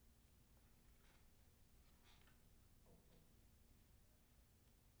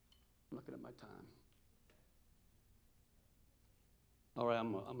 I'm looking at my time. All right,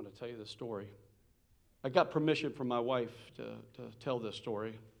 I'm going to tell you this story. I got permission from my wife to tell this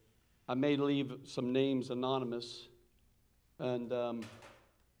story. I may leave some names anonymous, and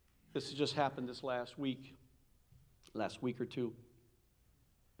this has just happened this last week or two.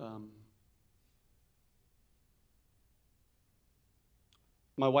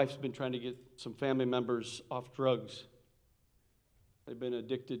 My wife's been trying to get some family members off drugs. They've been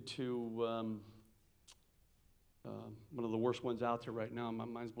addicted to one of the worst ones out there right now. My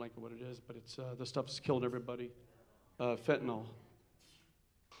mind's blank on what it is, but it's the stuff that's killing everybody. Fentanyl.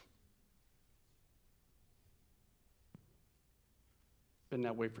 Been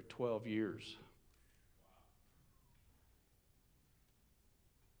that way for 12 years.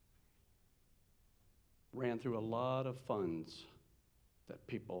 Ran through a lot of funds that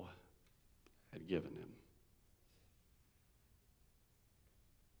people had given him.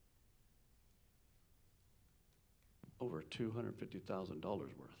 Over $250,000 worth.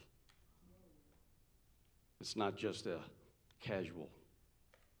 It's not just a casual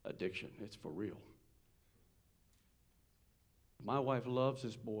addiction, it's for real. My wife loves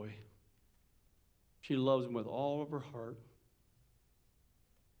this boy. She loves him with all of her heart.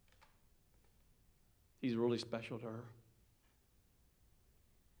 He's really special to her.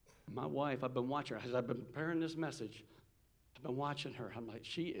 My wife, I've been watching her. As I've been preparing this message, I've been watching her. I'm like,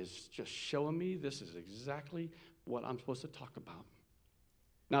 she is just showing me this is exactly what I'm supposed to talk about.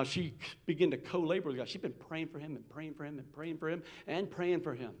 Now, she began to co-labor with God. She's been praying for him and praying for him and praying for him and praying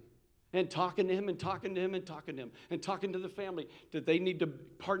for him. And talking to him and talking to him and talking to him. And talking to the family that they need to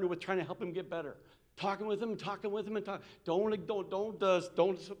partner with trying to help him get better. Talking with him and talking with him and talking.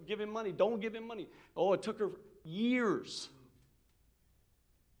 Don't give him money. Don't give him money. Oh, it took her years.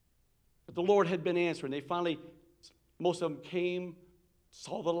 But the Lord had been answering. They finally, most of them came,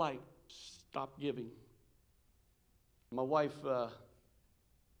 saw the light, stopped giving. My wife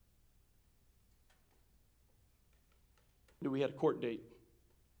knew we had a court date.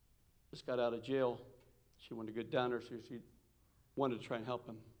 Just got out of jail. She wanted to go down there, so she wanted to try and help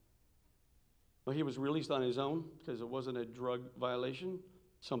him. Well, he was released on his own because it wasn't a drug violation,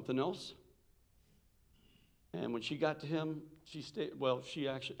 something else. And when she got to him, she stayed. Well, she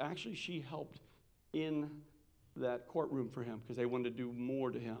actually she helped in that courtroom for him because they wanted to do more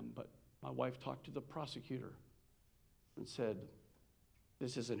to him. But my wife talked to the prosecutor and said,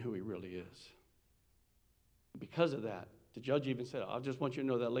 "This isn't who he really is." Because of that, the judge even said, "I just want you to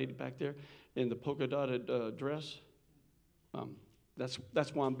know that lady back there in the polka dotted dress.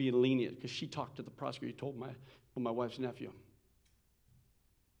 That's why I'm being lenient, because she talked to the prosecutor. He told my wife's nephew.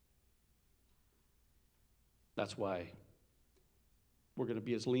 That's why we're going to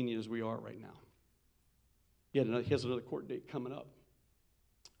be as lenient as we are right now." He has another court date coming up.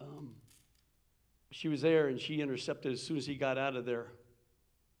 She was there, and she intercepted as soon as he got out of there.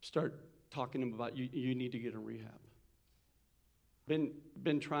 Start talking to him about you need to get in rehab.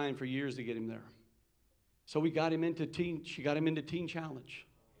 Been trying for years to get him there. So we got him into she got him into Teen Challenge.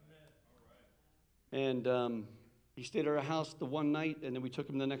 Amen. And he stayed at our house the one night, and then we took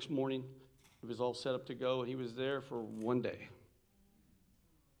him the next morning. He was all set up to go, and he was there for one day.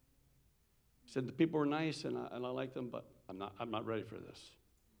 He said the people were nice, and I liked them, but I'm not ready for this.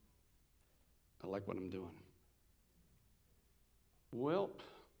 I like what I'm doing. Well,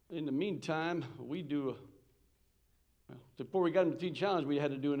 in the meantime, before we got him to Teen Challenge, we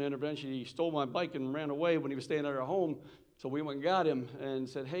had to do an intervention. He stole my bike and ran away when he was staying at our home. So we went and got him and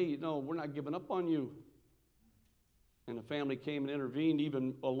said, "Hey, no, we're not giving up on you." And the family came and intervened,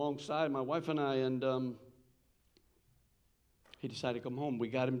 even alongside my wife and I, and he decided to come home. We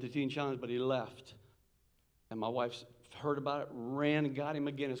got him to Teen Challenge, but he left. And my wife heard about it, ran and got him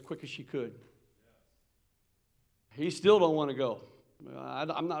again as quick as she could. He still don't want to go.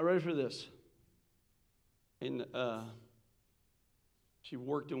 I'm not ready for this. And she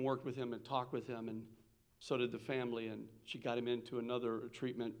worked and worked with him and talked with him, and so did the family, and she got him into another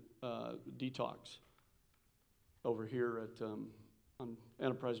treatment detox over here at on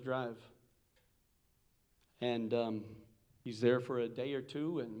Enterprise Drive. And he's there for a day or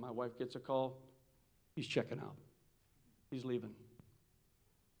two, and my wife gets a call. He's checking out. He's leaving.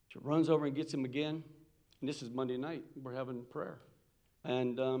 She runs over and gets him again, and this is Monday night. We're having prayer.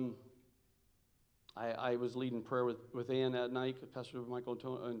 And I was leading prayer with Ann that night. Pastor Michael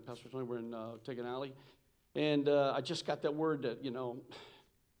and Pastor Tony were in Taken Alley. And I just got that word that,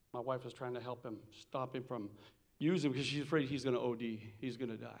 my wife was trying to help him, stop him from using, because she's afraid he's going to OD. He's going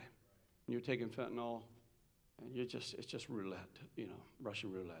to die. And you're taking fentanyl, and it's just roulette,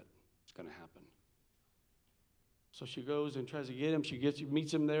 Russian roulette. It's going to happen. So she goes and tries to get him. She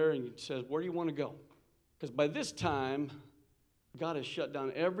meets him there and says, "Where do you want to go?" Because by this time, God has shut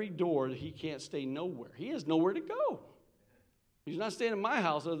down every door that he can't stay nowhere. He has nowhere to go. He's not staying in my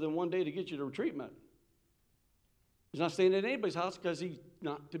house other than one day to get you to treatment. He's not staying at anybody's house because he's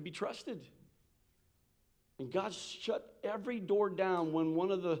not to be trusted. And God shut every door down when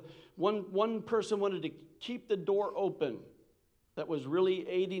one person wanted to keep the door open that was really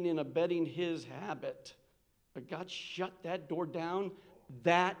aiding and abetting his habit. But God shut that door down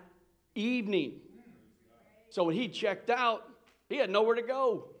that evening. So when he checked out, he had nowhere to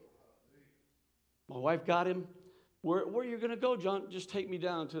go. My wife got him. Where are you going to go, John? Just take me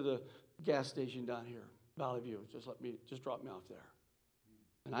down to the gas station down here, Valley View. Just drop me off there.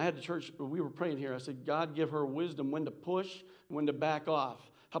 And I had the church, we were praying here. I said, God, give her wisdom when to push and when to back off.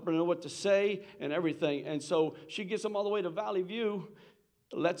 Help her know what to say and everything. And so she gets him all the way to Valley View,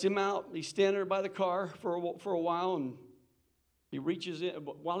 lets him out. He's standing there by the car for a while, and he reaches in.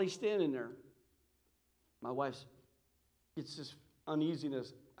 While he's standing there, my wife's, it's this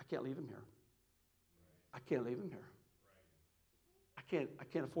uneasiness. I can't leave him here. I can't leave him here. I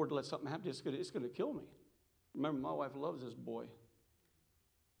can't afford to let something happen. It's going to kill me. Remember, my wife loves this boy.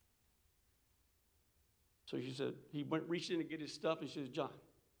 So she said, he reached in to get his stuff, and she said, "John,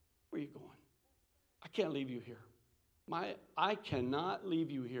 where are you going? I can't leave you here. I cannot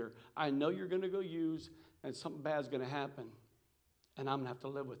leave you here. I know you're going to go use, and something bad's going to happen, and I'm going to have to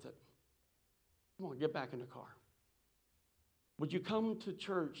live with it. Come on, get back in the car. Would you come to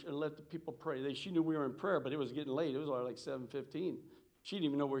church and let the people pray?" She knew we were in prayer, but it was getting late. It was already like 7:15. She didn't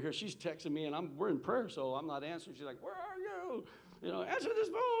even know we're here. She's texting me, and we're in prayer, so I'm not answering. She's like, "Where are you? Answer this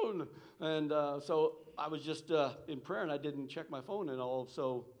phone." And so I was just in prayer, and I didn't check my phone and all.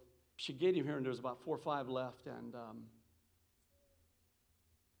 So she gave him here, and there was about 4 or 5 left. And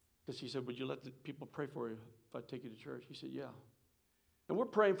because she said, "Would you let the people pray for you if I take you to church?" He said, "Yeah." And we're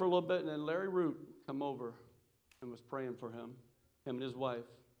praying for a little bit, and then Larry Root come over. and was praying for him and his wife,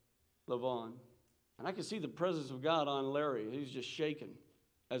 LaVon. And I could see the presence of God on Larry. He's just shaking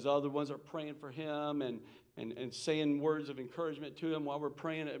as the other ones are praying for him and saying words of encouragement to him while we're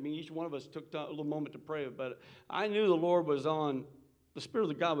praying. I mean, each one of us took a little moment to pray, but I knew the Lord was on, the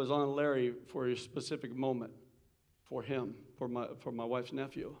Spirit of God was on Larry for a specific moment for him, for my wife's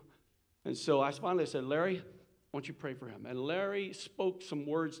nephew. And so I finally said, Larry, why don't you pray for him? And Larry spoke some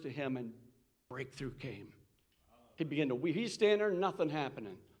words to him, and breakthrough came. He began to weep. He's standing there, nothing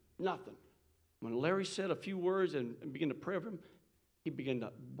happening, nothing. When Larry said a few words and began to pray for him, he began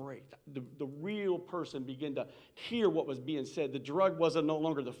to break. The real person began to hear what was being said. The drug wasn't no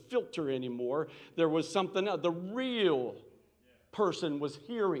longer the filter anymore. There was something else. The real person was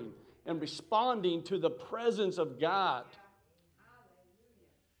hearing and responding to the presence of God.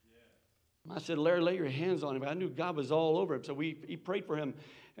 I said, Larry, lay your hands on him. I knew God was all over him. So he prayed for him,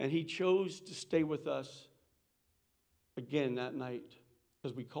 and he chose to stay with us again that night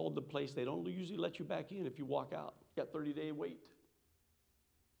because we called the place. They don't usually let you back in if you walk out. You got 30-day wait.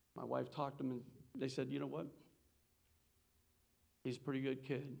 My wife talked to him, and they said, you know what? He's a pretty good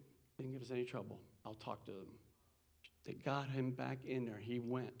kid. Didn't give us any trouble. I'll talk to him. They got him back in there. He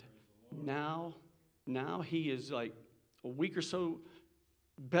went. Now he is like a week or so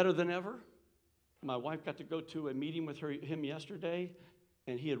better than ever. My wife got to go to a meeting with him yesterday,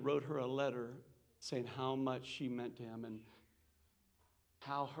 and he had wrote her a letter saying how much she meant to him and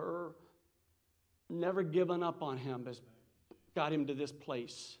how her never giving up on him has got him to this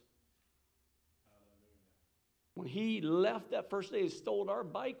place. When he left that first day, he stole our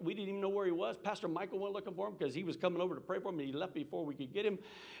bike. We didn't even know where he was. Pastor Michael went looking for him because he was coming over to pray for him, and he left before we could get him.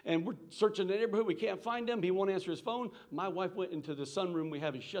 And we're searching the neighborhood. We can't find him. He won't answer his phone. My wife went into the sunroom we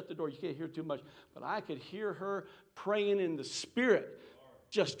have. He shut the door. You can't hear too much. But I could hear her praying in the spirit,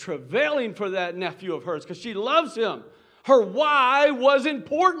 just travailing for that nephew of hers because she loves him. Her why was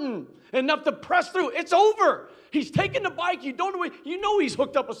important enough to press through. It's over. He's taking the bike. You know he's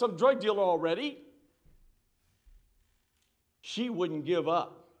hooked up with some drug dealer already. She wouldn't give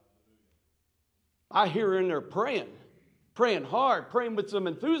up. I hear her in there praying hard, praying with some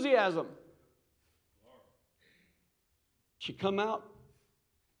enthusiasm. She come out,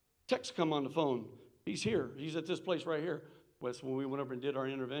 text come on the phone. He's here. He's at this place right here. That's when we went over and did our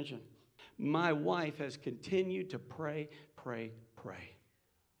intervention. My wife has continued to pray.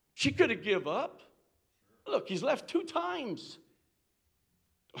 She could have given up. Look, he's left 2 times.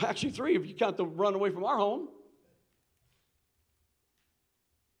 Actually 3 if you count the run away from our home.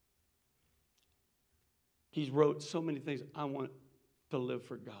 He's wrote so many things. I want to live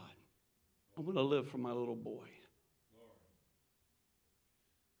for God. I want to live for my little boy.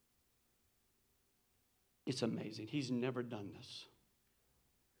 It's amazing. He's never done this.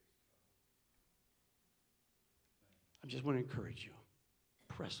 I just want to encourage you.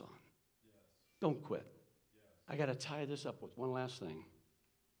 Press on. Don't quit. I got to tie this up with one last thing.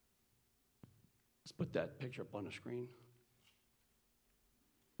 Let's put that picture up on the screen.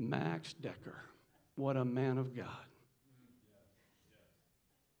 Max Decker. What a man of God.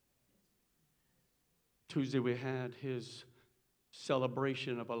 Tuesday we had his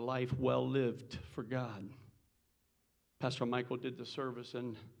celebration of a life well lived for God. Pastor Michael did the service,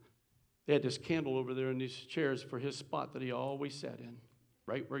 and they had this candle over there in these chairs for his spot that he always sat in.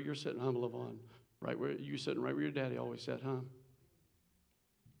 Right where you're sitting, huh, LaVon? Right where you're sitting, right where your daddy always sat, huh?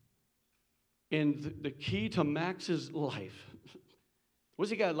 And the key to Max's life, what's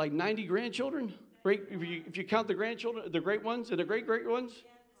he got, like 90 grandchildren? Great, if you count the grandchildren, the great ones and the great ones,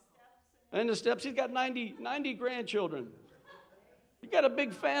 and the steps, he's got 90 grandchildren. He got a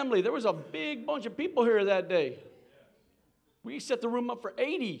big family. There was a big bunch of people here that day. We set the room up for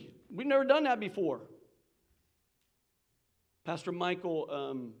 80. We've never done that before. Pastor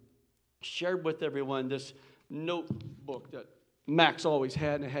Michael shared with everyone this notebook that Max always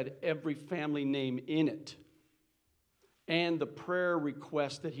had, and it had every family name in it. And the prayer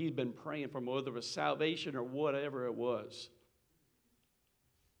request that he'd been praying for, whether it was salvation or whatever it was.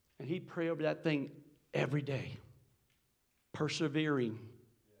 And he'd pray over that thing every day. Persevering.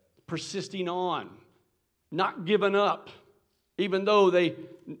 Persisting on. Not giving up. Even though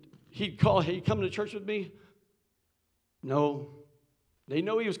he'd come to church with me. No. They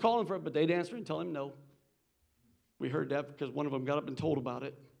know he was calling for it, but they'd answer and tell him no. We heard that because one of them got up and told about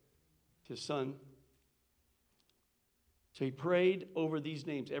it. His son. So he prayed over these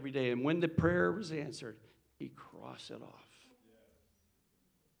names every day. And when the prayer was answered, he crossed it off.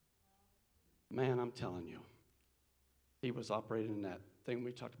 Man, I'm telling you, he was operating in that thing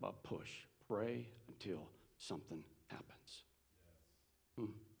we talked about, push. Pray until something happens.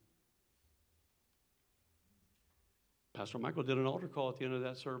 Pastor Michael did an altar call at the end of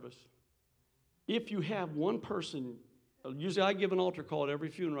that service. If you have one person, usually I give an altar call at every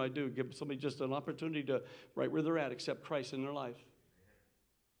funeral I do, give somebody just an opportunity to, right where they're at, accept Christ in their life.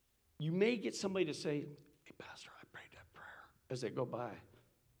 You may get somebody to say, hey, Pastor, I prayed that prayer, as they go by,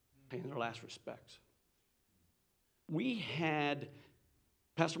 paying their last respects. We had,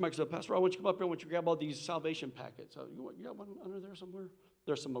 Pastor Mike said, Pastor, I want you to come up here, I want you to grab all these salvation packets. You got one under there somewhere?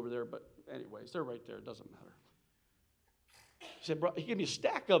 There's some over there, but anyways, they're right there, it doesn't matter. He said, bro, he gave me a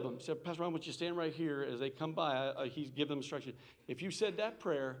stack of them. He said, Pastor, I want you to stand right here as they come by. He's giving them instruction. If you said that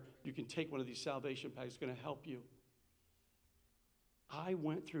prayer, you can take one of these salvation packets. It's going to help you. I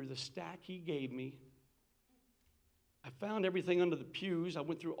went through the stack he gave me. I found everything under the pews. I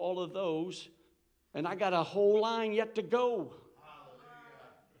went through all of those, and I got a whole line yet to go.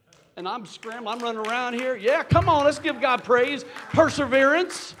 And I'm scrambling. I'm running around here. Yeah, come on, let's give God praise.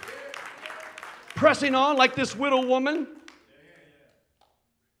 Perseverance. Pressing on like this widow woman.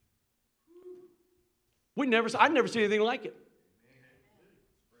 I'd never seen anything like it.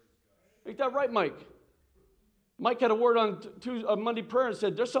 Ain't that right, Mike? Mike had a word on Monday prayer and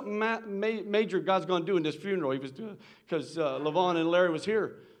said, there's something major God's going to do in this funeral. He was doing, because Levon and Larry was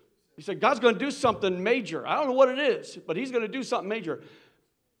here. He said, God's going to do something major. I don't know what it is, but he's going to do something major.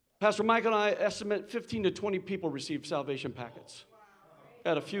 Pastor Mike and I estimate 15 to 20 people receive salvation packets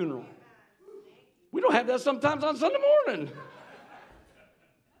at a funeral. We don't have that sometimes on Sunday morning.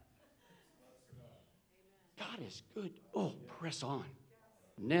 God is good. Oh, press on.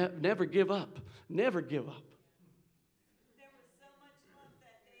 Never give up. Never give up. There was so much love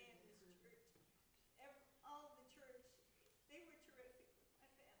that day in this church. All the church, they were terrific with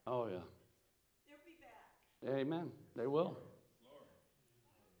my family. Oh, yeah. They'll be back. Amen. They will.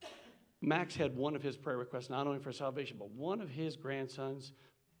 Max had one of his prayer requests, not only for salvation, but one of his grandsons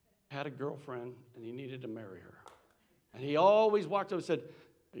had a girlfriend, and he needed to marry her. And he always walked up and said,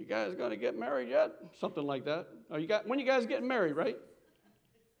 are you guys going to get married yet? Something like that. When you guys getting married, right?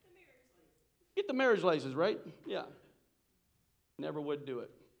 Get the marriage license, right? Yeah. Never would do it.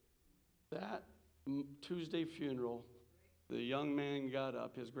 That Tuesday funeral, the young man got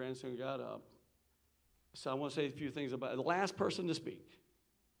up, his grandson got up. So I want to say a few things about it. The last person to speak.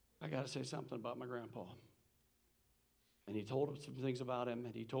 I got to say something about my grandpa. And he told him some things about him,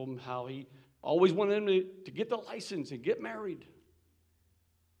 and he told him how he always wanted him to get the license and get married.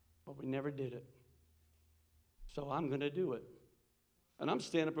 But we never did it. So I'm going to do it. And I'm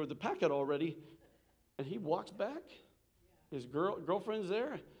standing up with the packet already, and he walks back. His girlfriend's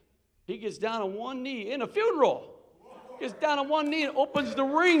there. He gets down on one knee in a funeral. Gets down on one knee and opens the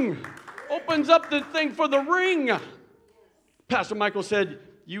ring. Opens up the thing for the ring. Pastor Michael said,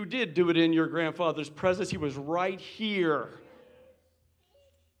 you did do it in your grandfather's presence. He was right here.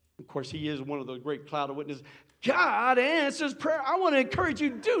 Of course, he is one of the great cloud of witnesses. God answers prayer. I want to encourage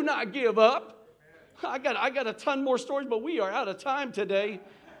you, do not give up. I got a ton more stories, but we are out of time today.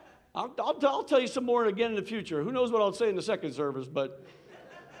 I'll tell you some more again in the future. Who knows what I'll say in the second service, but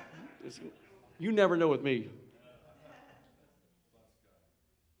you never know with me.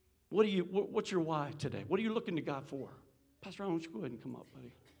 What's your why today? What are you looking to God for? Pastor Ron, why don't you go ahead and come up,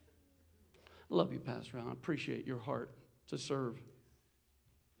 buddy? I love you, Pastor Ron. I appreciate your heart to serve.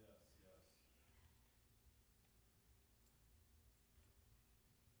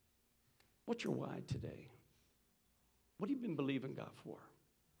 What's your why today? What have you been believing God for?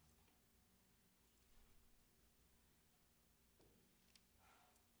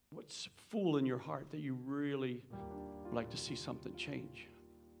 What's full in your heart that you really would like to see something change?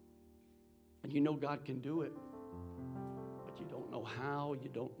 And you know God can do it, but you don't know how, you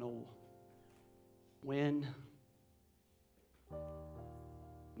don't know when.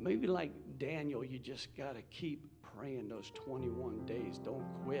 Maybe like Daniel, you just got to keep praying those 21 days. Don't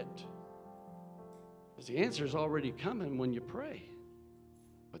quit. Because the answer is already coming when you pray.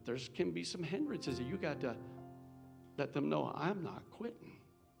 But there can be some hindrances that you got to let them know, I'm not quitting.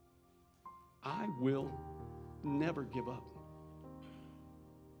 I will never give up.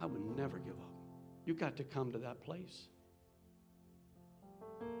 I will never give up. You got to come to that place.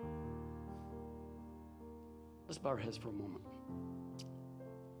 Let's bow our heads for a moment.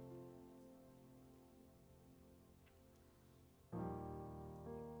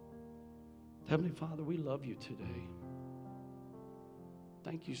 Heavenly Father, we love you today.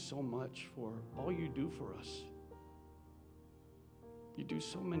 Thank you so much for all you do for us. You do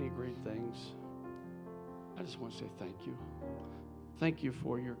so many great things. I just want to say thank you. Thank you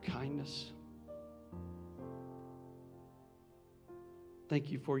for your kindness. Thank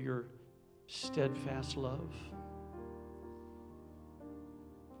you for your steadfast love.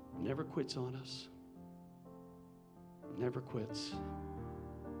 Never quits on us. Never quits.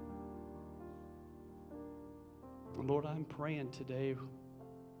 And Lord, I'm praying today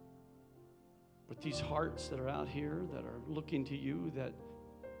with these hearts that are out here that are looking to you, that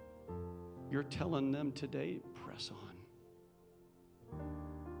you're telling them today, press on.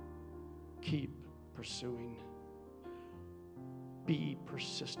 Keep pursuing. Be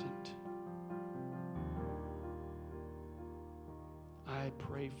persistent. I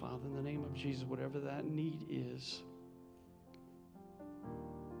pray, Father, in the name of Jesus, whatever that need is,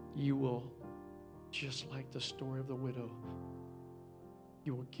 you will, just like the story of the widow,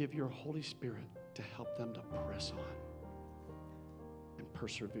 you will give your Holy Spirit to help them to press on and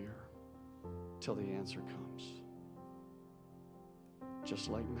persevere till the answer comes. Just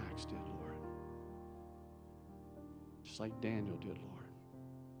like Max did, Lord. Just like Daniel did, Lord.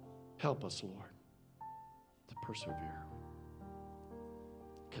 Help us, Lord, to persevere.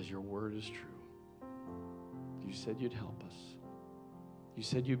 Because your word is true. You said you'd help us. You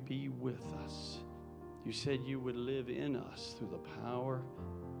said you'd be with us. You said you would live in us through the power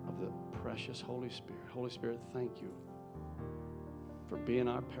of the precious Holy Spirit. Holy Spirit, thank you for being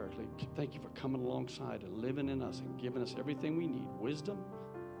our paraclete. Thank you for coming alongside and living in us and giving us everything we need. Wisdom,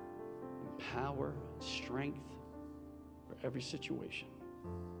 and power, strength for every situation.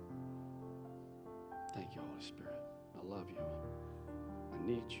 Thank you, Holy Spirit. I love you. I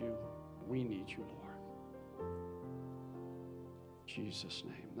need you. We need you, Lord. In Jesus'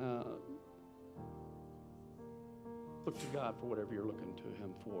 name. Now, look to God for whatever you're looking to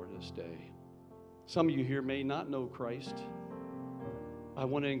him for this day. Some of you here may not know Christ. I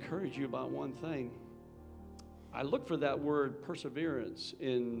want to encourage you about one thing. I looked for that word perseverance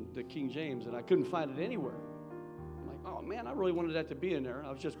in the King James, and I couldn't find it anywhere. I'm like, oh man, I really wanted that to be in there.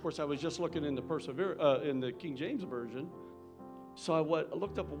 I was just looking in the in the King James version. So I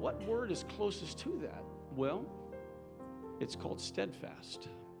looked up what word is closest to that. Well, it's called steadfast.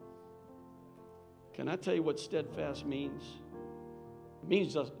 Can I tell you what steadfast means? It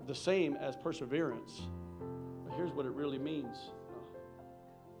means the same as perseverance. But here's what it really means.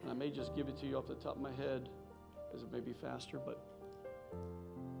 And I may just give it to you off the top of my head, because it may be faster, but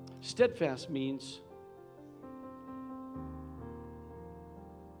steadfast means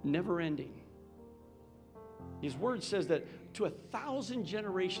never ending. His word says that to 1,000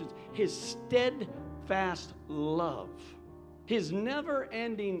 generations, his steadfast love, his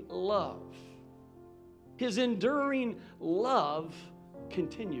never-ending love, his enduring love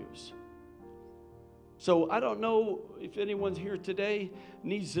continues. So I don't know if anyone here today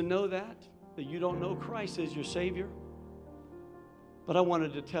needs to know that you don't know Christ as your Savior. But I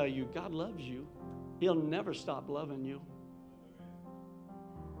wanted to tell you, God loves you. He'll never stop loving you.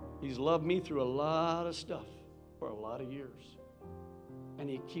 He's loved me through a lot of stuff for a lot of years. And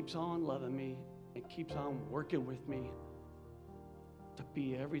he keeps on loving me and keeps on working with me to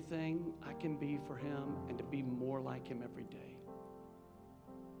be everything I can be for him and to be more like him every day.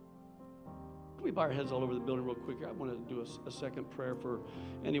 Can we bow our heads all over the building real quick? I want to do a second prayer for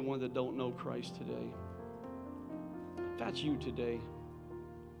anyone that don't know Christ today. If that's you today,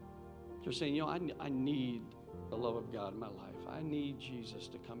 you're saying, you know, I need the love of God in my life. I need Jesus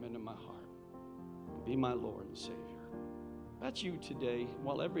to come into my heart and be my Lord and Savior. If that's you today,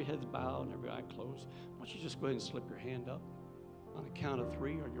 while every head's bowed and every eye closed, why don't you just go ahead and slip your hand up on a count of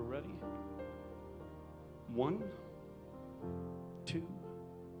 3. Are you ready? 1, 2,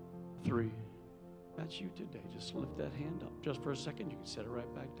 3. That's you today. Just lift that hand up. Just for a second, you can set it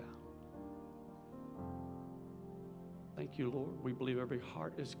right back down. Thank you, Lord. We believe every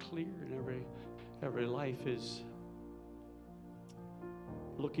heart is clear and every life is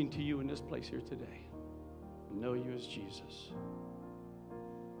looking to you in this place here today. Know you as Jesus,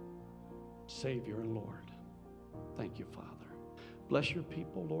 Savior and Lord. Thank you, Father. Bless your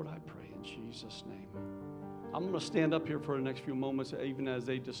people, Lord, I pray in Jesus' name. I'm going to stand up here for the next few moments, even as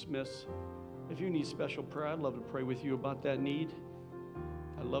they dismiss. If you need special prayer, I'd love to pray with you about that need.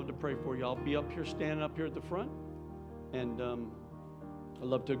 I'd love to pray for you. I'll be up here, standing up here at the front, and I'd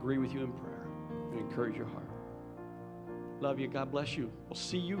love to agree with you in prayer and encourage your heart. Love you. God bless you. We'll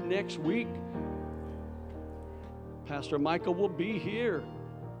see you next week. Pastor Michael will be here.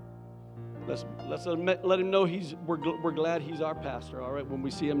 Let's let him know we're glad he's our pastor, all right, when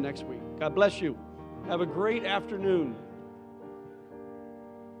we see him next week. God bless you. Have a great afternoon.